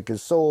music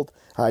is sold.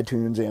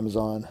 iTunes,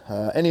 Amazon,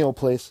 any old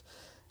place.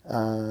 I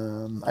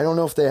don't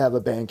know if they have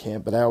a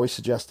Bandcamp, but I always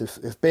suggest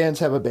if bands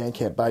have a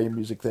Bandcamp, buy your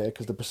music there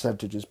because the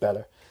percentage is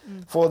better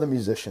for the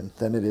musician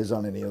than it is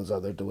on any of those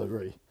other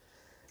delivery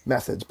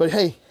methods. But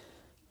hey,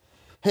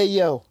 Hey,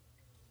 yo.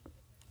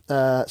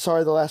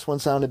 Sorry the last one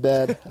sounded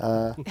bad.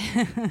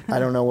 I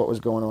don't know what was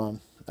going on.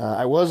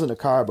 I was in a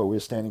car, but we were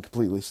standing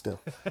completely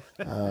still.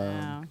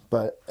 Wow.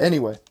 But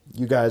anyway,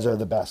 you guys are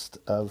the best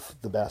of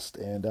the best,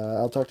 and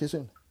I'll talk to you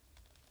soon.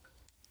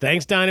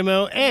 Thanks,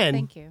 Dynamo. And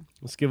Thank you.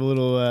 let's give a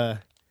little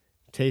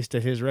taste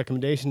of his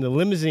recommendation. The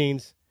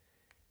Limousines.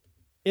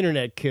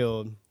 Internet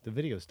killed the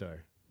video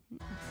star.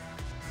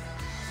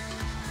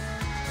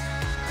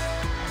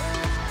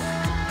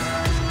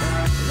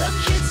 The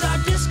kids are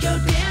disco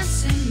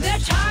dancing, they're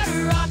tired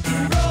of rock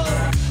and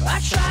roll. I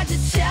tried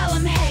to tell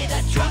them, hey,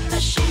 that drum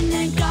machine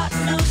ain't got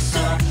no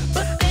soul.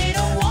 But they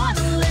don't want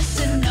to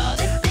listen, no,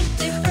 they think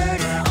they've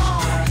heard it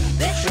all.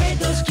 They trade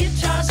those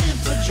guitars in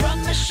for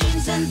drum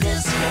machines and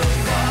disco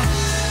balls.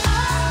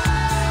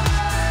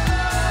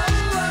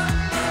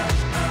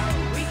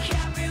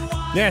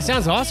 Yeah, it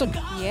sounds awesome.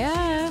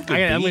 Yeah.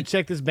 I'm going to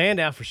check this band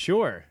out for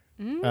sure.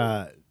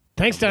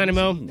 Thanks,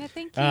 Dynamo. Yeah,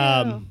 thank you.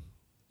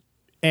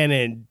 And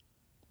in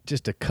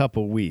just a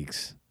couple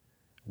weeks,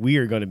 we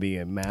are going to be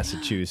in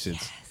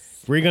Massachusetts.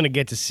 Yes. We're going to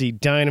get to see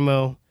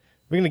Dynamo.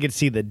 We're going to get to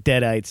see the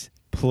Deadites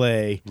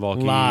play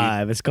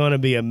live. It's going to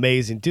be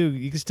amazing. Dude,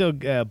 you can still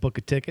book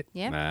a ticket.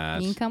 Yeah,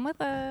 you can come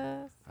with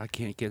us. I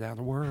can't get out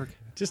of work.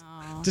 Just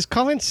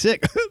call in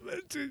sick.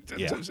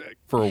 Yeah,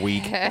 for a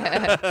week.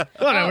 No,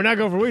 we're not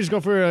going for a week. Just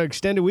go for an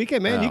extended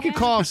weekend, man. Oh. You can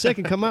call off sick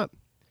and come up.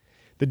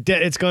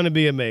 It's going to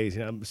be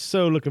amazing. I'm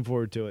so looking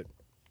forward to it.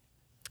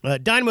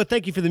 Dynamo,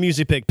 thank you for the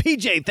music pick.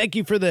 PJ, thank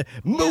you for the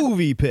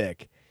movie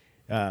pick.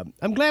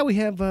 I'm glad we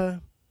have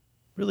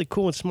really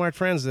cool and smart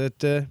friends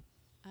that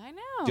I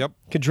know. Yep.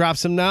 could drop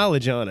some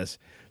knowledge on us.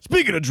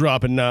 Speaking of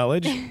dropping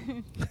knowledge,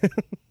 I'm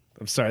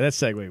sorry, that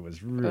segue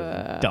was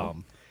really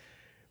dumb.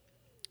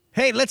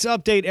 Hey, let's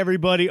update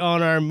everybody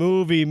on our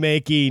movie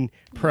making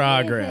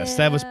progress.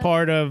 That was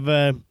part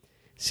of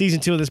season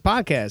 2 of this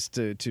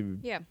podcast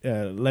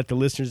to let the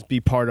listeners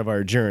be part of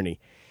our journey.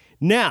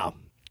 Now,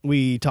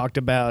 we talked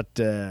about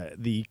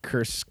the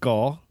cursed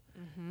skull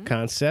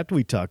concept.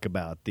 We talked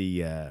about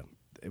the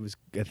it was,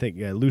 I think,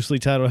 loosely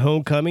titled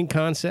Homecoming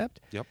concept.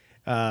 Yep.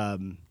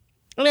 And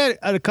I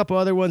had a couple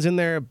other ones in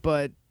there,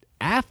 but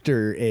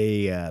after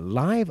a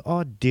live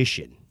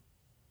audition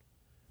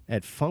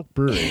at Funk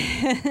Brewing.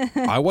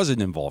 I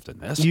wasn't involved in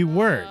this. You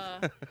weren't.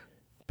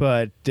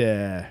 But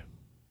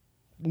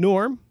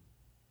Norm,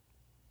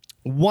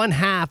 one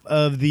half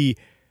of the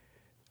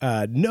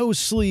No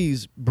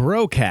Sleaze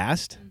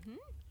Brocast.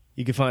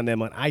 You can find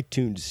them on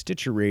iTunes,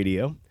 Stitcher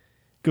Radio,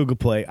 Google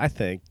Play. I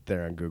think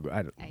they're on Google.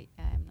 I'm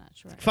not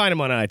sure. Find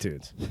them on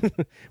iTunes,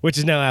 which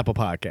is now Apple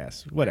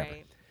Podcasts. Whatever.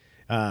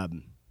 Right.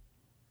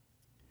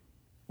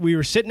 We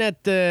were sitting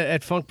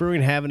at Funk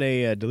Brewing having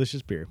a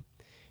delicious beer.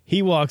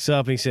 He walks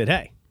up and he said,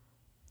 "Hey,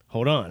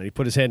 hold on." And he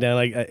put his head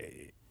down.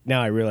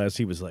 Now I realize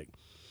he was like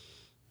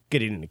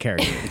getting into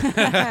character.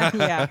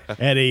 Yeah.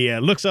 And he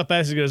looks up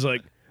at us and goes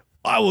like,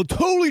 "I will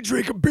totally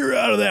drink a beer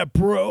out of that,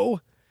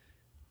 bro."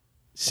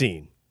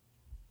 Scene.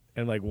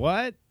 And I'm like,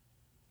 "What?"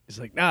 He's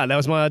like, "Nah, that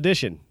was my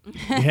audition. You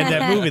had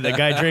that movie. That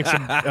guy drinks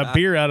a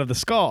beer out of the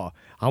skull.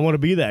 I want to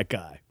be that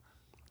guy."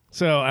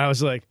 So I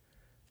was like,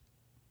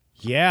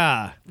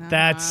 "Yeah,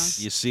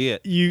 that's You see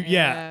it.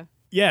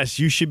 Yes,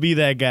 you should be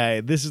that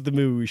guy. This is the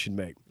movie we should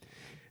make."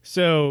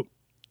 So,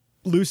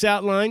 loose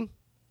outline.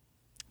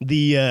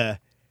 The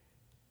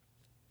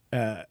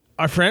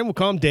our friend, we'll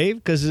call him Dave,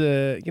 because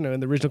in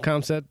the original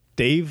concept,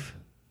 Dave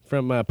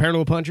from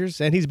Paranormal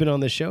Punchers, and he's been on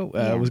this show,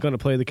 was going to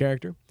play the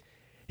character.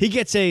 He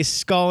gets a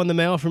skull in the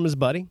mail from his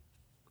buddy,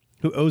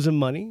 who owes him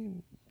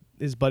money.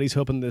 His buddy's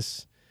hoping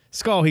this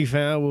skull he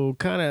found will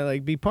kind of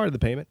like be part of the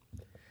payment.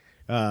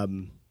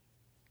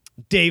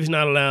 Dave's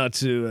not allowed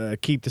to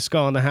keep the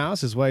skull in the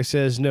house. His wife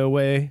says, "No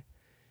way."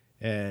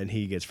 And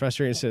he gets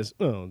frustrated and says,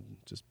 "Oh,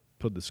 just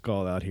put the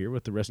skull out here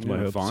with the rest of my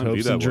hopes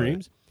and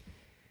dreams."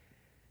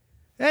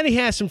 And he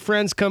has some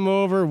friends come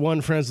over.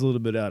 One friend's a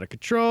little bit out of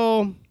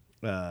control,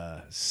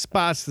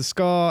 spots the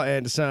skull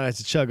and decides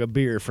to chug a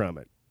beer from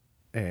it.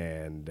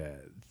 And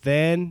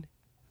then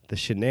the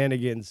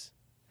shenanigans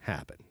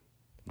happen.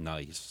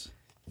 Nice.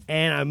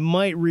 And I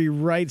might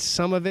rewrite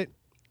some of it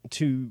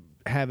to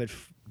have it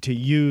to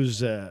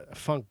use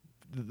Funk,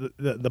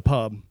 the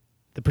pub.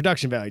 The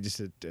production value, just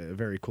a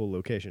very cool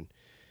location,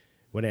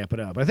 would amp it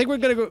up. I think we're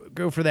going to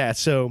go for that.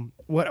 So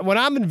what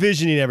I'm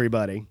envisioning,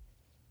 everybody,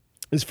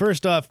 is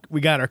first off,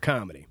 we got our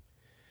comedy.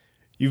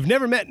 You've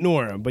never met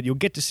Norm, but you'll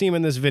get to see him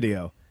in this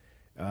video.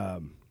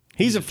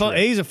 He's a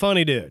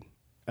funny dude.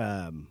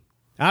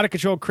 Out of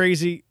control,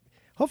 crazy.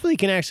 Hopefully he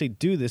can actually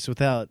do this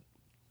without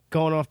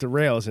going off the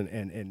rails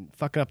and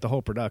fucking up the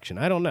whole production.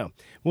 I don't know.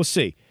 We'll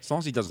see. As long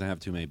as he doesn't have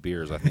too many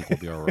beers, I think we'll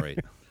be all right.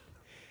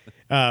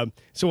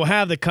 So we'll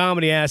have the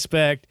comedy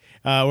aspect.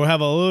 We'll have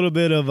a little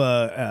bit of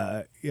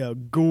a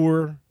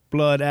gore,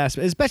 blood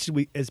aspect, as best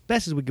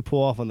as we could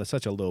pull off on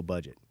such a low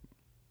budget.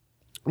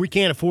 We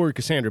can't afford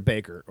Cassandra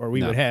Baker, or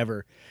we would have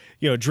her,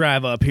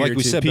 drive up here. Like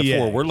we to said PA.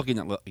 before, we're looking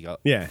at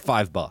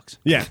 $5.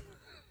 Yeah.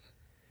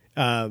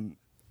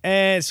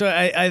 And so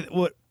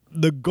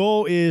the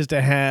goal is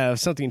to have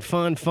something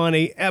fun,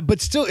 funny,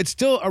 but it's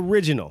still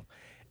original.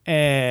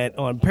 And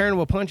on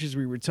Paranormal Punchers,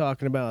 we were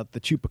talking about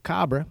the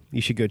Chupacabra. You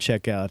should go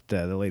check out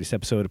the latest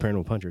episode of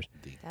Paranormal Punchers.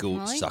 The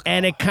goat sucker.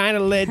 And it kind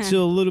of led to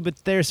a little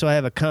bit there, so I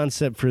have a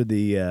concept for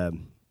the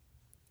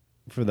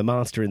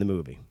monster in the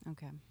movie.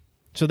 Okay.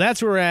 So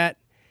that's where we're at.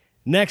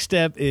 Next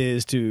step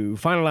is to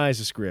finalize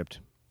the script.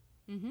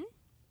 Mm-hmm.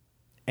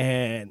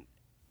 And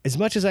as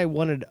much as I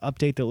wanted to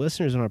update the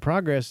listeners on our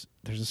progress,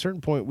 there's a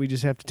certain point we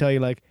just have to tell you,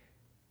 like,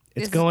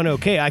 it's going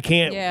okay. I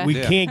can't. We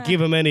can't give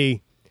them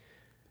any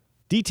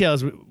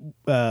details.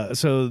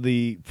 So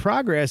the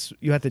progress,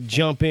 you have to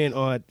jump in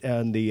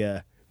on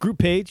the group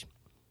page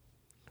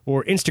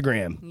or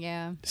Instagram.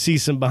 Yeah. See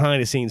some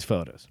behind the scenes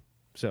photos.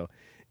 So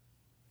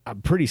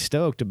I'm pretty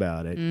stoked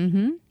about it.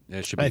 Mm-hmm.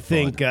 It should be I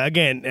think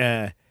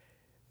again,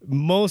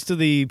 most of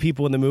the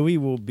people in the movie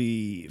will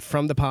be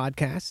from the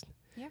podcast.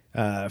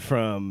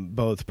 From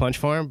both Punch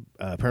Farm,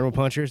 Paranormal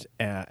Punchers,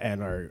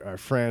 and our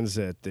friends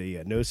at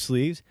the No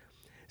Sleeves.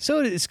 So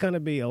it's going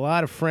to be a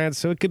lot of friends.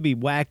 So it could be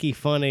wacky,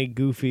 funny,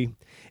 goofy.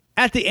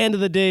 At the end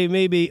of the day,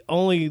 maybe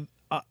only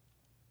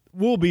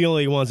we'll be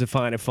only ones that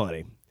find it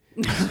funny.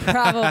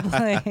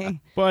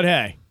 Probably. But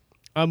hey,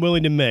 I'm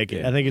willing to make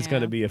it. I think it's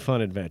going to be a fun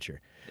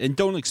adventure. And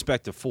don't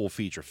expect a full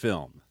feature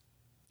film.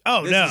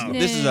 Oh,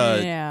 This is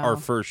our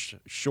first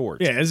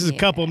short. Yeah, this is a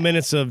couple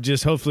minutes of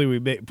just hopefully we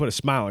put a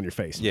smile on your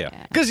face. Yeah.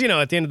 Because,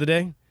 at the end of the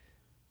day,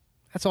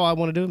 that's all I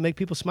want to do, make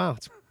people smile.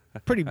 It's a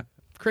pretty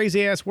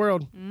crazy-ass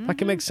world. If I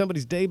can make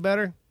somebody's day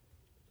better,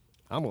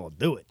 I'm going to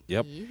do it.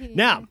 Yep.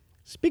 Now,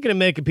 speaking of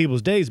making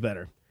people's days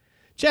better,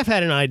 Jeff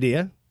had an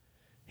idea.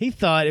 He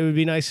thought it would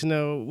be nice to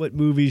know what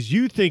movies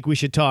you think we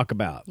should talk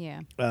about. Yeah.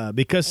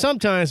 Because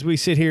sometimes we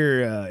sit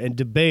here and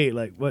debate,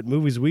 like, what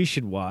movies we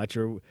should watch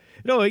or,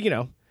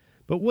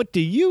 but what do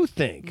you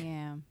think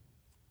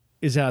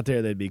is out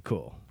there that'd be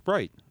cool?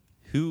 Right.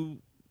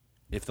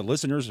 If the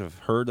listeners have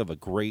heard of a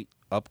great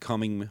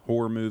upcoming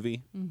horror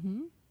movie,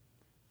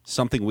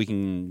 something we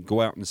can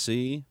go out and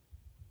see,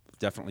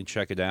 definitely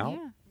check it out.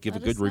 Give a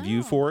good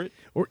review for it.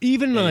 Or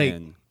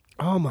even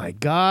oh my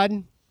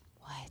God.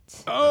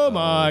 What? Oh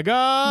my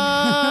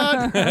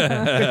God.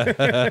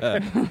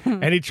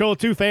 Any Troll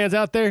 2 fans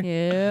out there?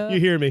 Yeah. You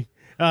hear me.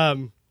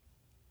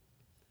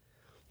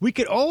 We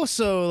could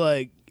also,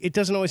 it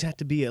doesn't always have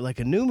to be a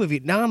new movie.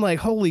 Now I'm like,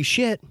 holy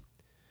shit.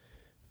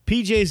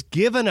 PJ's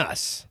given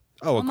us.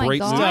 A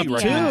great movie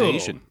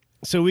recommendation.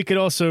 So we could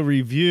also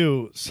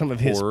review some of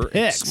his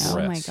picks.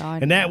 Express. Oh my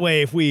God. And that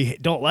way, if we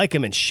don't like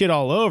him and shit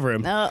all over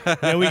him,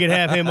 then we could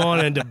have him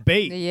on and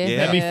debate. Yeah.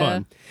 That'd be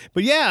fun.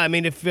 But yeah, I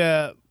mean, if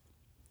there's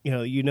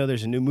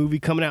a new movie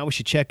coming out we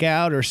should check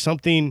out or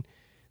something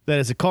that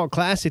is a cult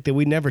classic that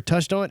we never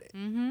touched on,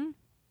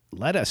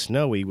 let us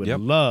know. We would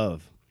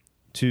love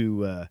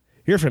to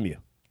hear from you.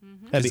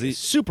 That'd be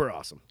super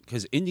awesome.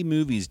 Because indie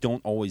movies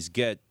don't always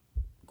get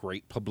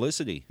great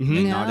publicity,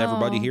 and not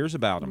everybody hears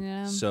about them.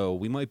 Yeah. So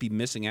we might be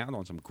missing out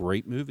on some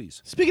great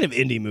movies. Speaking of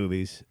indie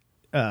movies,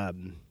 have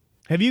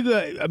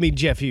you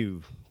Jeff,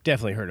 you've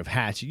definitely heard of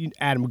Hatchet.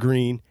 Adam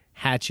Green,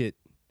 Hatchet.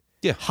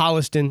 Yeah.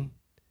 Holliston.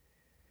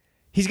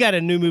 He's got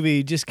a new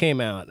movie just came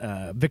out,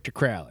 Victor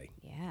Crowley.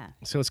 Yeah.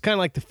 So it's kind of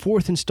like the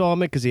fourth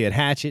installment because he had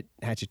Hatchet,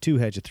 Hatchet 2,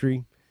 Hatchet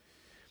 3.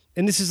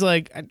 And this is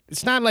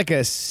it's not like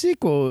a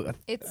sequel.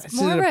 It's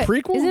more a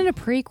prequel? Isn't it a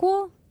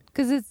prequel?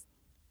 Because it's...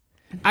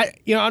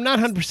 I'm not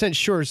 100%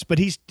 sure, but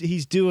he's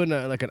doing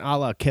an a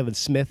la Kevin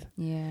Smith.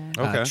 Yeah.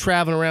 Okay.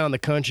 Traveling around the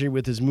country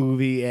with his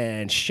movie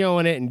and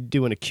showing it and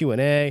doing a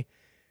Q&A.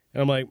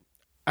 And I'm like,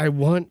 I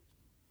want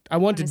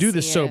to do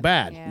this so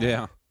bad.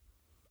 Yeah.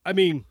 I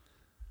mean,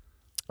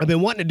 I've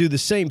been wanting to do the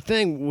same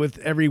thing with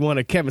every one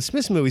of Kevin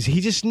Smith's movies.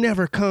 He just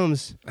never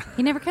comes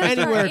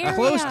anywhere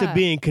close to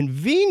being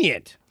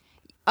convenient.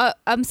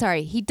 I'm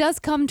sorry. He does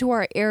come to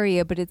our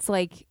area, but it's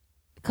like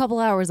a couple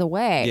hours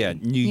away. Yeah,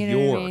 New You know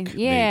what I York, mean?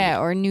 Yeah,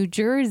 maybe. or New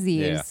Jersey.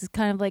 Yeah. It's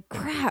kind of like,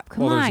 crap,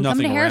 come There's on, come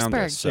nothing to around Harrisburg.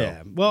 us, so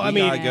Yeah. Well, we I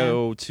mean- gotta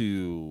go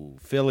to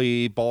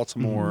Philly,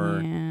 Baltimore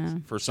Yeah.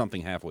 for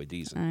something halfway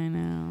decent. I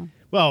know.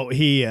 Well,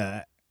 he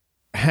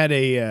had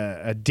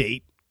a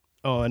date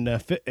on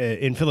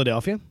in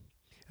Philadelphia.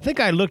 I think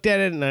I looked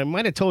at it and I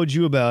might have told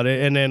you about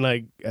it. And then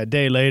a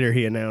day later,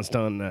 he announced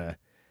on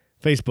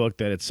Facebook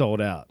that it sold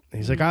out.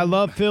 He's like, I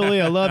love Philly.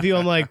 I love you.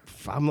 I'm like,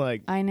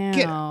 I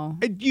know.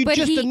 You But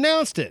just he-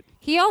 announced it.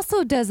 He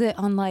also does it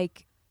on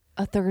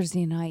a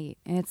Thursday night.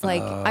 And it's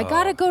like, I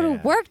got to go to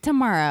work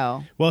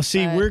tomorrow. Well,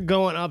 see, we're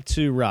going up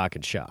to Rock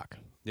and Shock.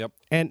 Yep.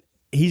 And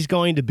he's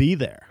going to be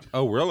there.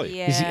 Oh, really?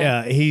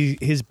 Yeah.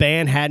 His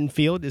band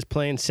Haddonfield is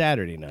playing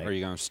Saturday night. Are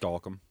you gonna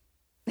stalk him?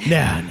 No.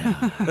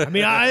 I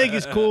mean, I think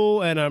it's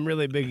cool, and I'm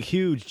really a big,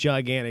 huge,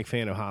 gigantic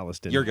fan of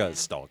Holliston. You're gonna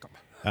stalk him.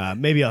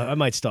 Maybe I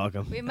might stalk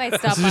him. We might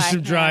stop by. Just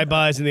some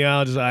drive-bys in the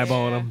aisle, just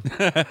eyeballing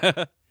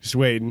him. Just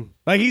waiting.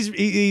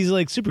 He's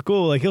like super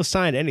cool. Like he'll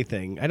sign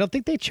anything. I don't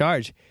think they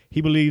charge.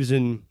 He believes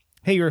in,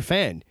 hey, you're a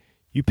fan.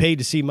 You paid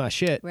to see my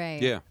shit.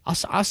 Right. Yeah.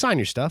 I'll sign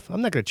your stuff.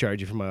 I'm not going to charge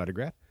you for my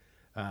autograph.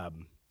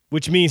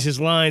 which means his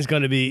line's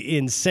going to be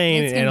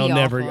insane, It's and gonna I'll be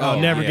never, awful. I'll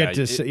Yeah. never Yeah, get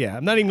to. See,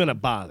 I'm not even going to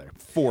bother.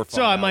 4 or 5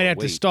 So I might have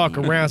to wait. stalk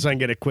around so I can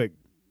get a quick,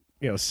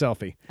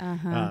 selfie.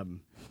 Uh-huh.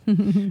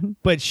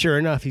 But sure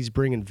enough, he's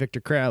bringing Victor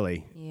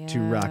Crowley to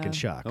Rock and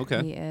Shock.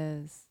 Okay. He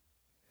is.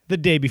 The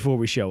day before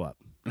we show up.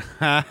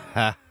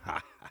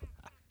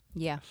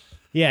 Yeah.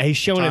 Yeah, he's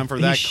showing Time it. for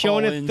that He's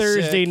showing it call-in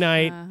Thursday sick.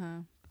 night,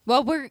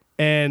 Well, we're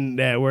and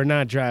we're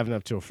not driving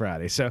up till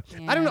Friday. So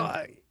I don't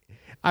know.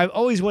 I've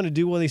always wanted to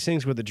do one of these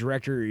things where the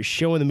director is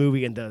showing the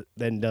movie and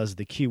then does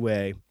the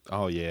QA.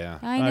 Oh, yeah.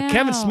 I know.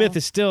 Kevin Smith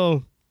is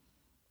still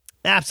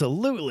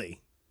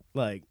absolutely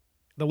like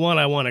the one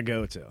I want to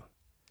go to,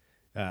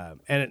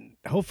 and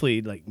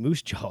hopefully, like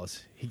Moose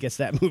Jaws, he gets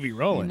that movie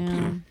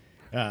rolling.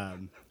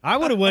 I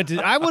would have went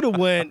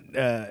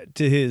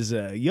to his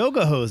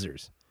Yoga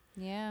Hosers.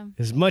 Yeah.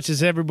 As much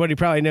as everybody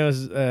probably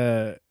knows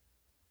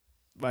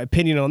my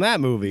opinion on that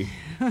movie,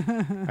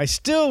 I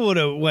still would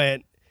have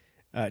went.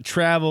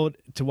 Traveled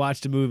to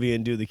watch the movie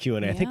and do the Q&A.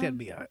 I think that'd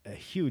be a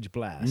huge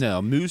blast.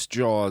 No, Moose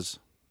Jaws.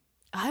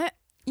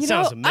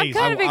 Sounds amazing. I'm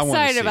kind of I wanna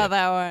excited see about it.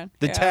 that one.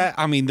 The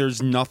I mean,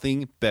 there's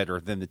nothing better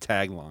than the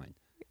tagline.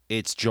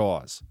 It's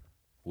Jaws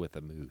with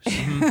a moose.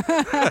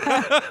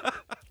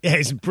 Yeah,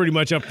 he's pretty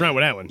much up front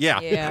with that one.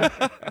 Yeah.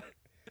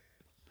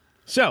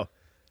 So,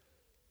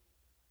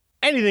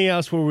 anything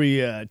else where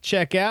we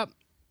check out?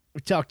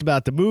 We talked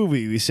about the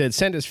movie. We said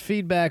send us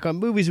feedback on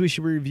movies we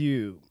should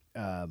review.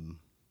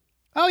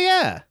 Oh,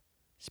 yeah.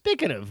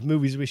 Speaking of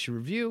movies we should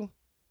review,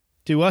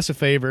 do us a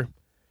favor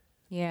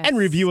Yes. and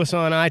review us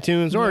on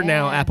iTunes or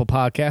now Yeah. Apple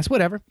Podcasts,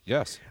 whatever.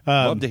 Yes.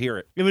 Love to hear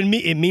it.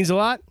 It means a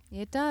lot.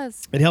 It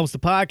does. It helps the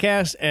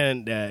podcast,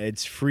 and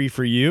it's free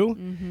for you,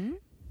 Mm-hmm.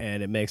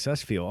 and it makes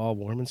us feel all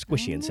warm and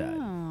squishy inside.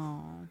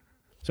 Oh.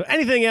 So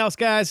anything else,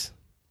 guys?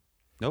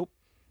 Nope.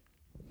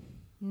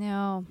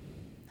 No,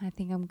 I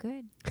think I'm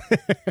good.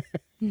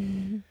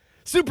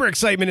 Super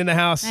excitement in the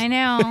house. I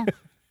know. I'm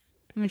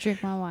going to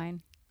drink my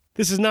wine.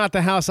 This is not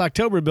the house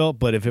October built,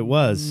 but if it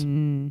was,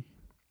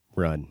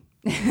 run.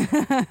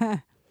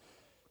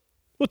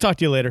 We'll talk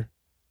to you later.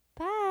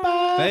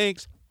 Bye.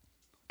 Thanks.